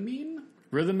Rhythmine?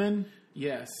 Rhythmine?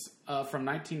 Yes, from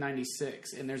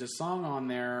 1996. And there's a song on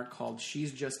there called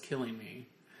She's Just Killing Me.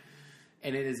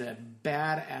 And it is a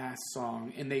badass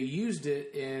song. And they used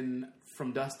it in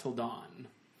From Dusk Till Dawn.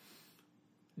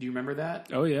 Do you remember that?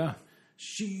 Oh, yeah.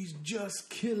 She's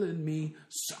just killing me,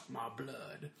 suck my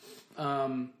blood.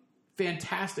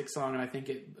 Fantastic song, and I think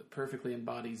it perfectly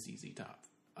embodies ZZ Top.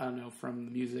 I don't know, from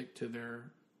the music to their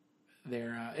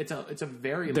it's a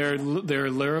very their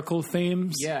lyrical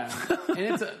themes. Yeah,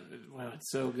 and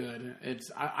it's so good.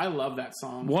 I love that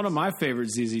song. One of my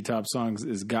favorite ZZ Top songs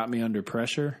is "Got Me Under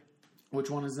Pressure." Which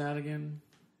one is that again?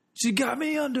 She got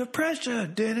me under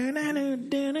pressure.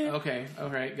 Okay, all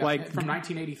right. Like from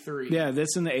 1983. Yeah,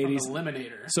 this in the 80s.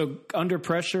 Eliminator. So Under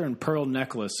Pressure and Pearl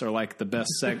Necklace are like the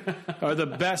best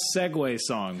segue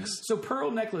songs. So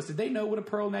Pearl Necklace, did they know what a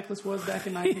pearl necklace was back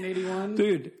in 1981?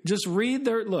 Dude, just read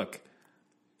look.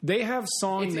 They have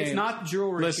song names. It's not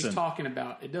jewelry she's talking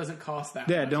about. It doesn't cost that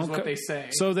much, is what they say.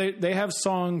 So they have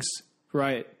songs,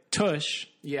 right? Tush.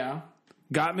 Yeah.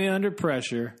 Got Me Under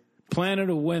Pressure. Planet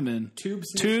of Women, Tube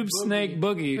Snake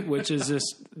Boogie, which is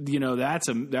just,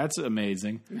 that's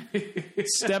amazing.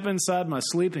 Step Inside My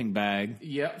Sleeping Bag.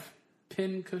 Yep.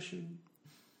 Pin Cushion.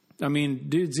 I mean,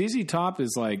 dude, ZZ Top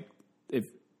is like,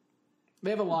 They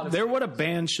have a lot of... They're what a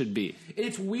band should be.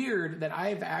 It's weird that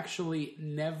I've actually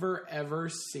never, ever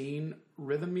seen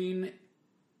Rhythmine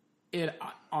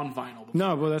on vinyl before.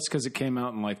 No, well, that's because it came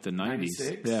out in like the 90s.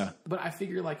 96? Yeah. But I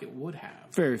figure like it would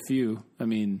have. Very few. I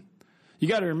mean, you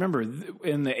got to remember,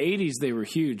 in the 80s, they were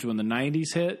huge. When the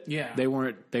 90s hit, they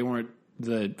weren't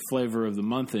the flavor of the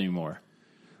month anymore.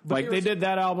 But like, they did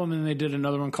that album, and they did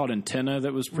another one called Antenna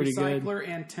that was pretty good. Recycler,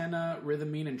 Antenna,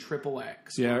 Rhythmine, and Triple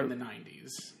X were in the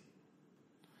 90s.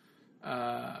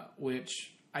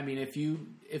 Which, I mean, if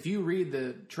you read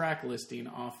the track listing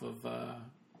off of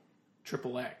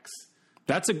Triple X,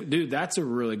 that's a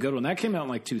really good one. That came out in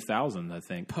like 2000, I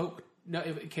think.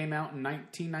 It came out in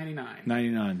 1999.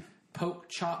 99. Poke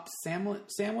Chop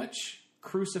Sandwich,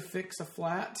 Crucifix a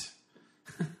Flat.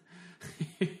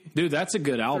 Dude, that's a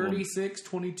good album. 36,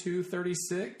 22,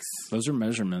 36. Those are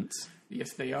measurements.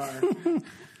 Yes, they are.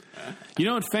 You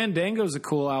know what? Fandango's a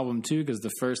cool album too, because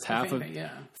the first half of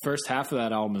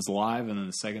that album is live, and then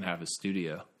the second half is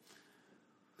studio.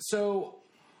 So,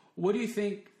 what do you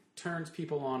think turns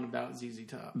people on about ZZ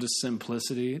Top? The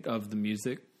simplicity of the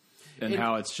music and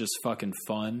how it's just fucking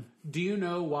fun. Do you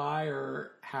know why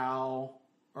or how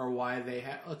or why they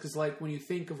have? Because like when you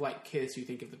think of like Kiss, you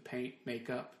think of the paint,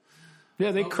 makeup.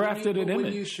 Yeah, they crafted an image.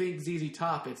 When you think ZZ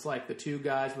Top, it's like the two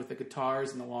guys with the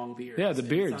guitars and the long beards. Yeah, the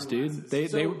beards, dude.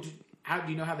 How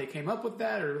do you know how they came up with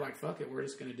that, or like, fuck it, we're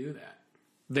just going to do that?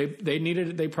 They needed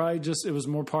it. They probably it was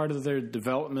more part of their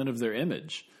development of their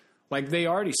image. Like, they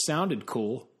already sounded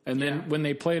cool, and then when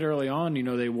they played early on, you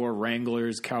know, they wore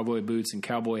Wranglers, cowboy boots, and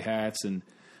cowboy hats, and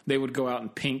they would go out in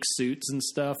pink suits and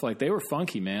stuff. Like, they were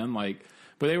funky, man. Like,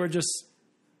 but they were just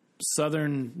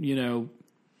Southern, you know,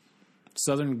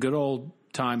 Southern good old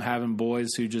time having boys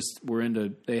who just were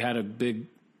they had a big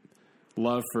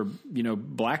love for, you know,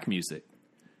 black music.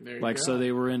 Like, so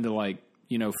they were into, like,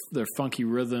 you know, their funky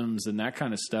rhythms and that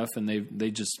kind of stuff, and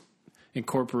they just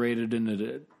incorporated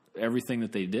into everything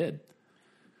that they did.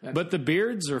 But the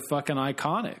beards are fucking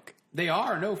iconic. They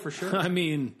are, no, for sure. I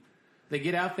mean, they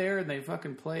get out there and they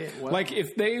fucking play it well. Like,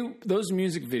 if those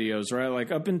music videos, right,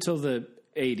 like up until the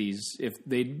 80s, if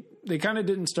they kind of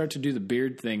didn't start to do the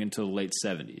beard thing until the late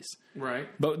 70s. Right.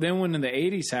 But then when the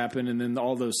 80s happened, and then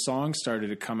all those songs started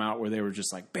to come out where they were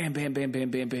just like bam, bam, bam, bam,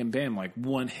 bam, bam, bam, like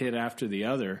one hit after the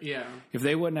other. Yeah. If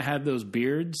they wouldn't have had those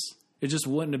beards, it just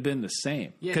wouldn't have been the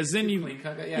same. Yeah. Because then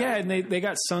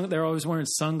and they're always wearing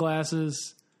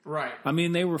sunglasses. Right. I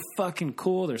mean, they were fucking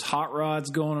cool. There's hot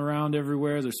rods going around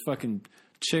everywhere. There's fucking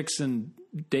chicks and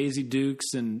Daisy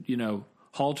Dukes and, you know,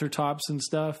 halter tops and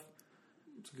stuff.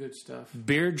 It's good stuff.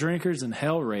 Beer drinkers and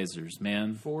hellraisers,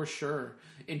 man. For sure.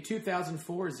 In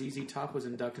 2004, ZZ Top was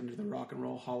inducted into the Rock and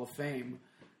Roll Hall of Fame.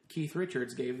 Keith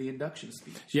Richards gave the induction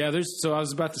speech. Yeah, so I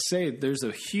was about to say, there's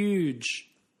a huge,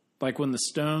 like when the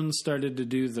Stones started to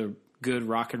do the good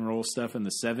rock and roll stuff in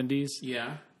the 70s.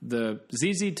 Yeah. The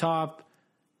ZZ Top,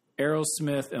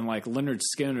 Aerosmith, and like Lynyrd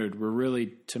Skynyrd were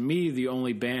really, to me, the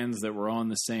only bands that were on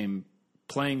the same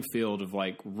playing field of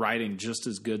like writing just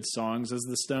as good songs as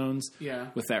the Stones. Yeah.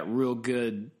 With that real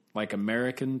good, like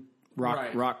American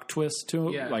rock twist to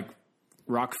it, like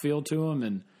rock feel to them.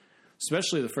 And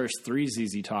especially the first three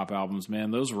ZZ Top albums,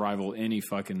 man, those rival any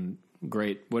fucking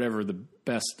great, whatever the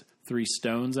best three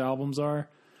Stones albums are.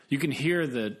 You can hear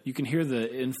the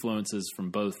influences from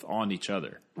both on each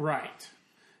other. Right.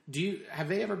 Have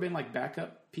they ever been like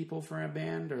backup people for a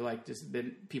band, or like just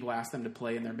been people ask them to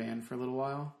play in their band for a little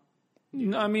while?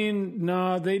 I mean,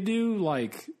 no, they do,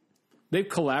 like, they've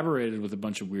collaborated with a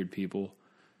bunch of weird people,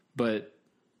 but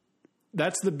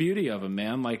that's the beauty of them,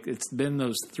 man. Like, it's been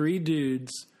those three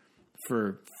dudes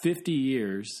for 50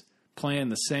 years playing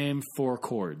the same four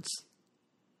chords.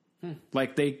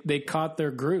 Like, they caught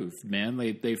their groove, man.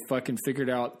 They fucking figured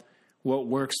out what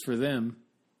works for them,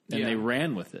 and they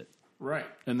ran with it. Right.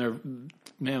 And they're,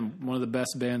 man, one of the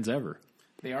best bands ever.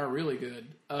 They are really good.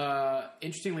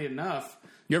 Interestingly enough...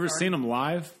 You ever seen them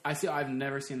live? I've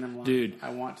never seen them live. Dude. I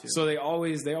want to. So they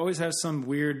always have some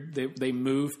weird, they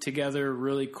move together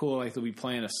really cool. Like they'll be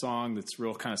playing a song that's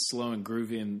real kind of slow and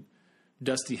groovy, and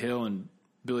Dusty Hill and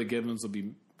Billy Gibbons will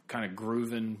be kind of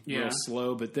grooving real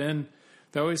slow. But then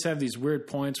they always have these weird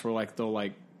points where like they'll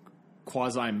like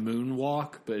quasi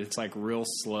moonwalk, but it's like real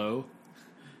slow.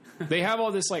 They have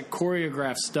all this like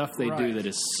choreographed stuff they do that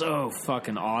is so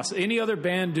fucking awesome. Any other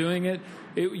band doing it,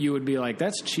 you would be like,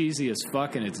 that's cheesy as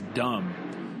fuck and it's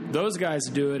dumb. Those guys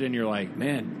do it and you're like,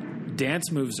 man,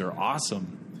 dance moves are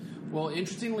awesome. Well,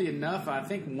 interestingly enough, I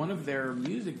think one of their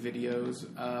music videos,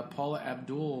 Paula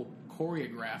Abdul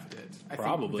choreographed it. I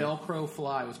think Velcro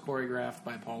Fly was choreographed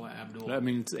by Paula Abdul. I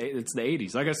mean, it's the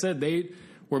 80s. Like I said,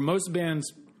 where most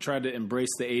bands tried to embrace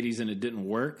the 80s and it didn't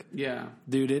work. Yeah.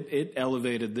 Dude, it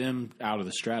elevated them out of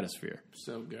the stratosphere.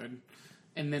 So good.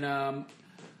 And then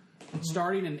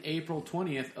starting in April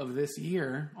 20th of this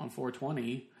year on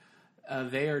 420,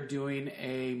 they are doing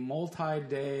a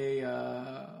multi-day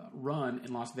run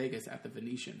in Las Vegas at the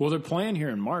Venetian. Well, they're playing here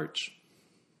in March.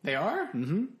 They are?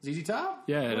 Mm-hmm. ZZ Top?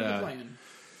 Yeah. What are they playing?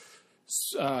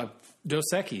 Dos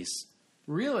Equis.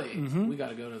 Really? Mm-hmm. We got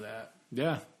to go to that.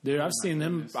 Yeah. Dude, I've seen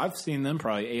them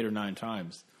probably 8 or 9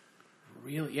 times.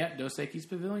 Really? Yeah, Dos Equis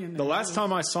Pavilion. The last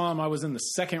time I saw him, I was in the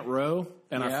second row,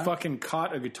 and I fucking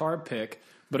caught a guitar pick,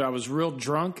 but I was real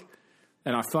drunk,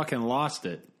 and I fucking lost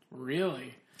it.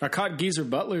 Really? I caught Geezer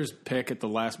Butler's pick at the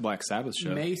last Black Sabbath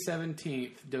show. May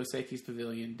 17th, Dos Equis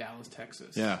Pavilion, Dallas,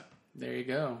 Texas. Yeah. There you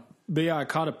go. But yeah, I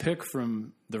caught a pick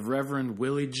from the Reverend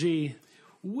Willie G.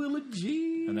 Willie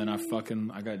G. And then I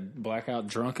got blackout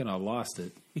drunk and I lost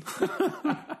it.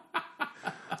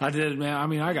 I did, man. I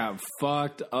mean, I got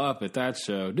fucked up at that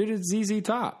show. Dude, it's ZZ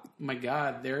Top. My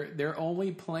God, they're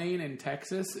only playing in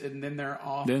Texas, and then they're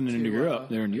off. Then they're in Europe.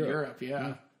 They're in Europe.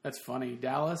 Yeah, that's funny.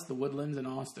 Dallas, the Woodlands, and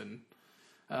Austin.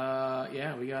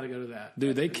 Yeah, we got to go to that.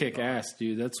 Dude, they kick ass,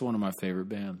 dude. That's one of my favorite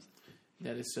bands.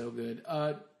 That is so good.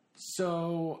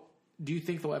 So, do you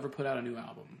think they'll ever put out a new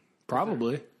album?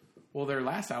 Probably. Well, their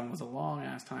last album was a long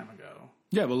ass time ago.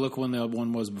 Yeah, but look when the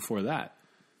one was before that.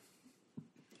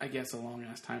 I guess a long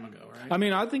ass time ago, right? I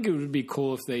mean, I think it would be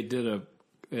cool if they did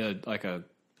a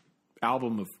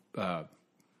album of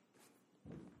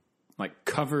like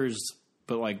covers,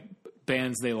 but like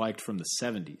bands they liked from the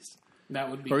 70s.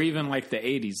 That would be, or even like the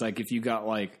 80s. Like if you got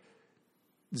like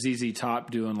ZZ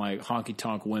Top doing like Honky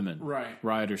Tonk Women,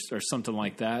 right, or something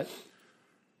like that.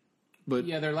 But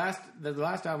yeah, the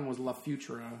last album was La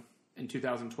Futura in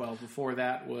 2012. Before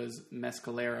that was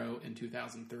Mescalero in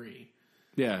 2003.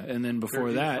 Yeah, and then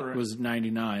before that was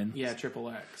 99. Yeah, Triple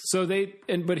X. So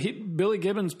Billy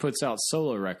Gibbons puts out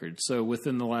solo records. So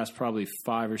within the last probably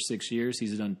 5 or 6 years,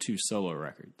 he's done 2 solo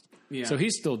records. Yeah. So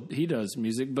he does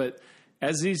music, but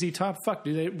as ZZ Top, what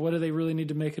do they really need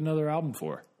to make another album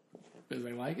for? Because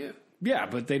they like it? Yeah,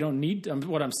 but they don't need,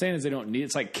 what I'm saying is they don't need,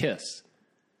 it's like Kiss.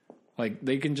 Like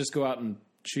they can just go out and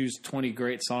choose 20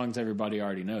 great songs everybody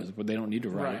already knows, but they don't need to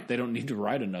write it. They don't need to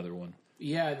write another one.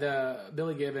 Yeah, the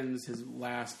Billy Gibbons, his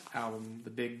last album,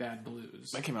 The Big Bad Blues.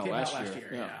 That came out last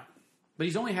year. Yeah. But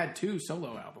he's only had 2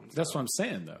 solo albums. That's what I'm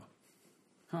saying, though.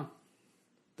 Huh.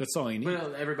 That's all he needs.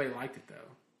 But everybody liked it, though.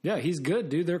 Yeah, he's good,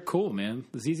 dude. They're cool, man.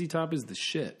 The ZZ Top is the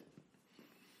shit.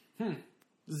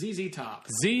 ZZ Top.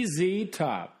 ZZ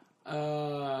Top.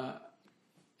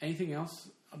 Anything else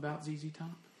about ZZ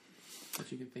Top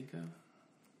that you can think of?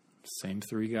 Same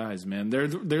 3 guys, man. They're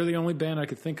the only band I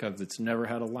could think of that's never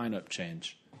had a lineup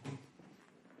change.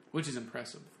 Which is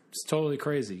impressive. It's totally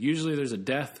crazy. Usually there's a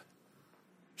death.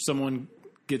 Someone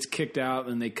gets kicked out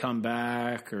and they come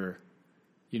back, or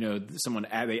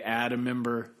they add a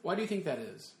member. Why do you think that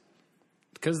is?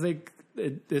 Because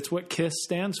it's what KISS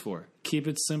stands for. Keep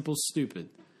it simple, stupid.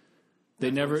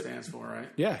 That's what it stands for, right?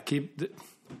 Yeah,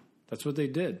 that's what they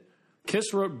did.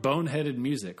 KISS wrote boneheaded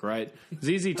music, right?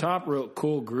 ZZ Top wrote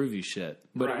cool, groovy shit.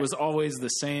 But It was always the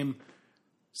same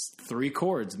 3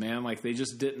 chords, man. Like, they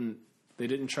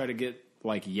didn't try to get,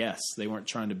 like, Yes. They weren't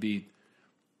trying to be,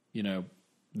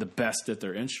 the best at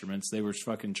their instruments. They were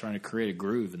fucking trying to create a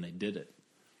groove, and they did it.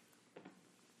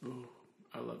 Ooh,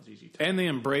 I love ZZ Top. And they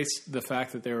embraced the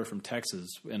fact that they were from Texas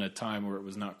in a time where it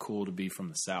was not cool to be from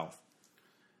the South.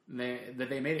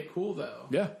 They made it cool, though.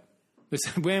 Yeah. They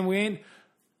said, man,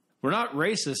 we're not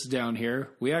racist down here.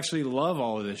 We actually love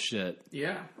all of this shit.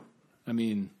 Yeah. I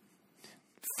mean,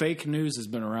 fake news has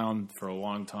been around for a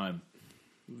long time.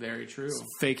 Very true. It's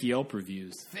fake Yelp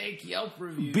reviews. Fake Yelp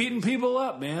reviews. Beating people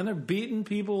up, man. They're beating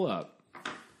people up.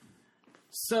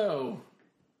 So,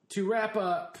 to wrap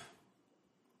up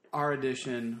our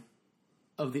edition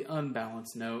of the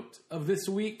Unbalanced Note of this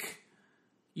week,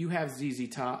 you have ZZ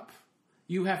Top.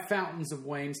 You have Fountains of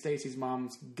Wayne. Stacy's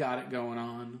mom's got it going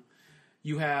on.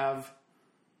 You have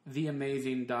the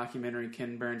amazing documentary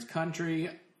Ken Burns Country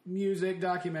music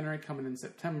documentary coming in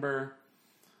September.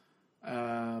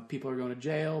 People are going to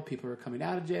jail. People are coming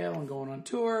out of jail and going on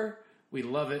tour. We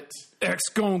love it. X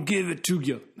gonna give it to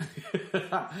you.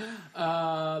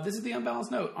 This is the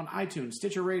Unbalanced Note on iTunes,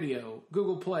 Stitcher Radio,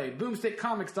 Google Play,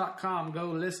 boomstickcomics.com.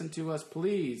 Go listen to us,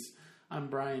 please. I'm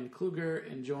Brian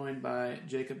Kluger and joined by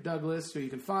Jacob Douglas, who you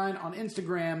can find on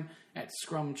Instagram at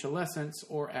Scrumchalescence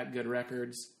or at Good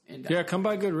Records. Yeah, come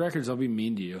by Good Records. I'll be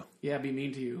mean to you. Yeah, be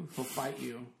mean to you. He'll fight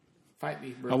you. Fight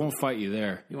me, bro. I won't fight you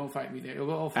there. You won't fight me there.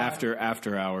 He'll fight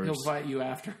after hours. He'll fight you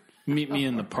after. Meet me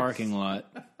in the parking lot.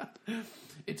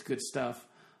 It's good stuff.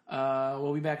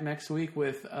 We'll be back next week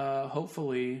with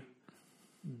hopefully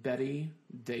Betty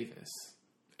Davis.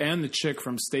 And the chick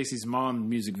from Stacy's Mom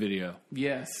music video.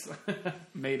 Yes.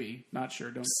 Maybe. Not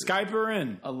sure. Don't Skype her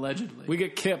in. Allegedly. We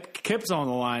get Kip. Kip's on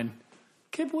the line.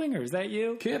 Kip Winger, is that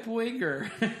you? Kip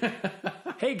Winger.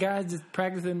 Hey guys, just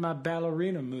practicing my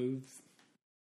ballerina moves.